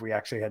look like if we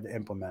actually had to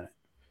implement it?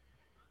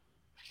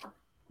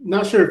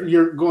 Not sure if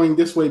you're going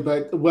this way,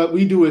 but what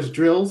we do is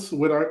drills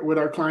with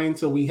our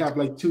clients. So we have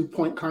like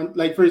 2-point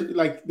like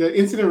the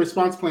incident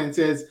response plan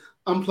says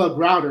unplug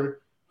router.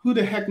 Who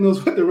the heck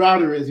knows what the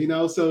router is?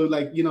 So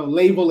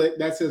label it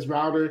that says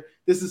router.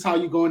 This is how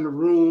you go in the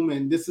room,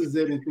 and this is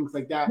it, and things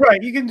like that.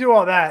 Right, you can do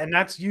all that, and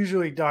that's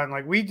usually done.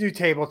 Like we do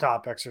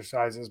tabletop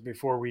exercises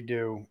before we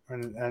do,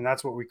 and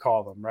that's what we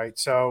call them, right?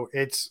 So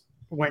it's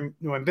when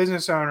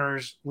business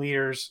owners,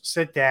 leaders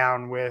sit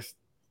down with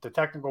the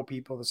technical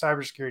people, the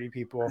cybersecurity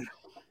people,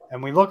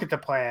 and we look at the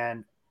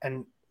plan,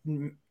 and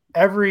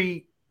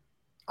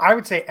I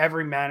would say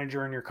every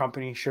manager in your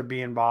company should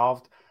be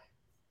involved.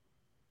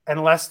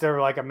 unless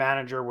they're like a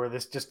manager where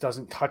this just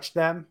doesn't touch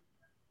them,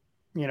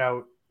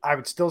 I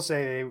would still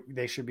say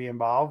they should be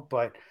involved.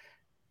 But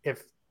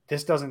if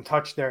this doesn't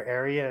touch their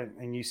area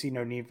and you see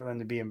no need for them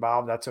to be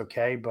involved, that's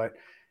okay. But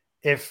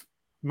if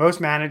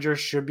most managers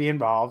should be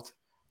involved,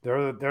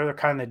 they're the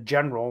kind of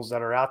generals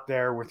that are out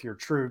there with your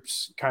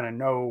troops, kind of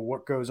know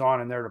what goes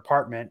on in their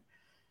department.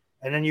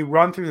 And then you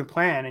run through the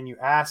plan and you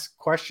ask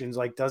questions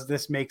like, does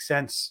this make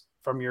sense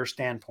from your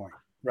standpoint?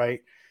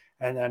 Right.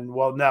 And then,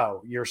 well,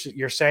 no, you're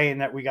saying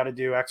that we got to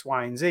do X,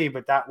 Y, and Z,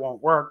 but that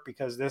won't work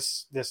because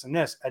this, and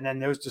this. And then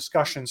those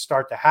discussions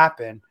start to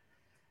happen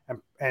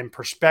and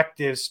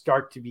perspectives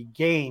start to be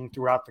gained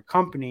throughout the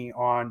company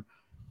on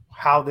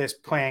how this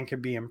plan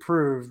could be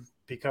improved,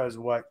 because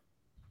what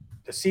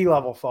the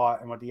C-level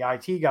thought and what the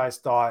IT guys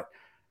thought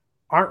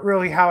aren't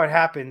really how it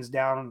happens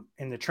down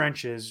in the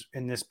trenches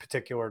in this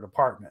particular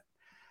department.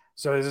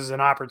 So this is an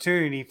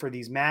opportunity for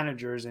these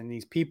managers and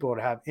these people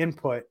to have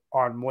input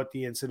on what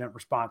the incident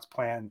response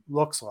plan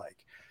looks like.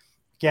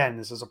 Again,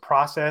 this is a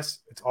process.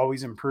 It's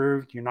always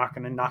improved. You're not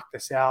going to knock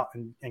this out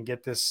and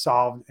get this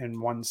solved in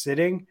one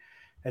sitting.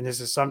 And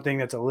this is something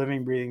that's a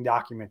living, breathing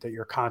document that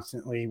you're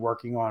constantly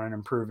working on and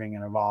improving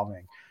and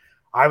evolving.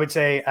 I would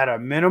say at a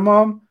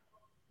minimum,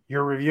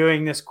 you're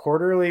reviewing this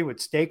quarterly with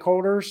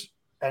stakeholders.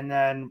 And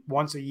then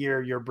once a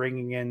year, you're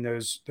bringing in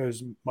those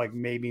like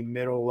maybe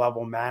middle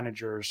level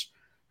managers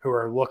who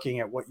are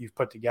looking at what you've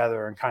put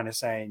together and kind of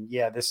saying,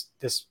 yeah,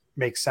 this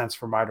makes sense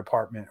for my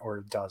department or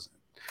it doesn't.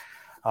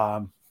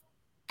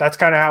 That's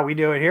kind of how we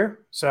do it here.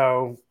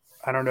 So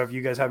I don't know if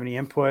you guys have any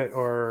input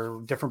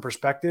or different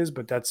perspectives,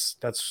 but that's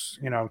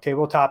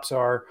tabletops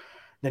are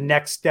the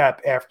next step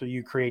after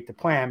you create the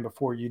plan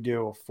before you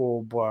do a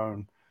full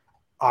blown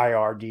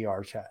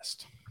IRDR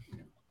test.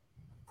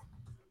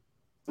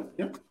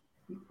 Yep.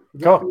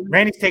 Go.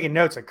 Randy's taking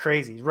notes like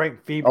crazy. He's writing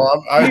fever.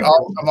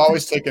 Oh, I'm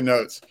always taking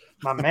notes.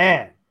 My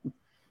man.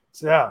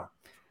 So,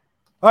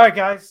 all right,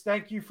 guys.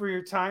 Thank you for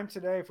your time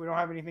today. If we don't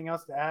have anything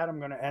else to add, I'm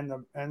going to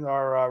end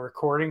our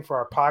recording for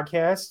our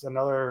podcast.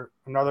 Another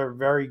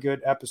very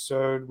good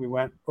episode. We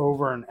went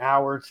over an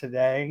hour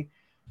today.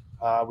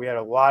 We had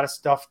a lot of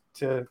stuff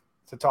to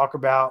talk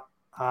about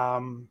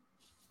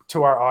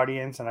to our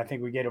audience, and I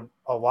think we get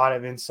a lot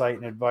of insight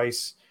and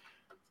advice,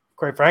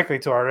 quite frankly,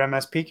 to our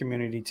MSP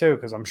community too,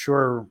 because I'm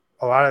sure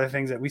a lot of the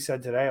things that we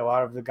said today, a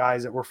lot of the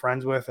guys that we're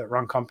friends with that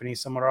run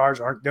companies similar to ours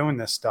aren't doing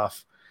this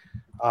stuff.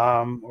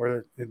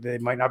 Or they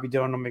might not be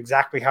doing them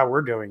exactly how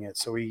we're doing it.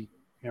 So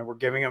we're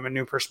giving them a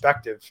new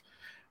perspective.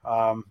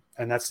 And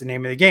that's the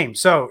name of the game.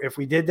 So if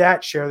we did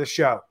that, share the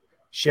show,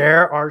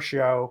 share our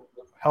show,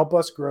 help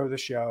us grow the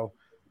show,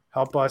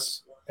 help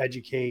us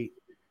educate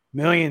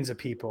millions of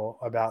people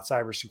about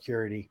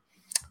cybersecurity.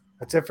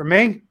 That's it for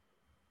me.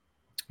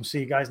 We'll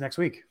see you guys next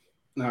week.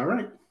 All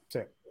right.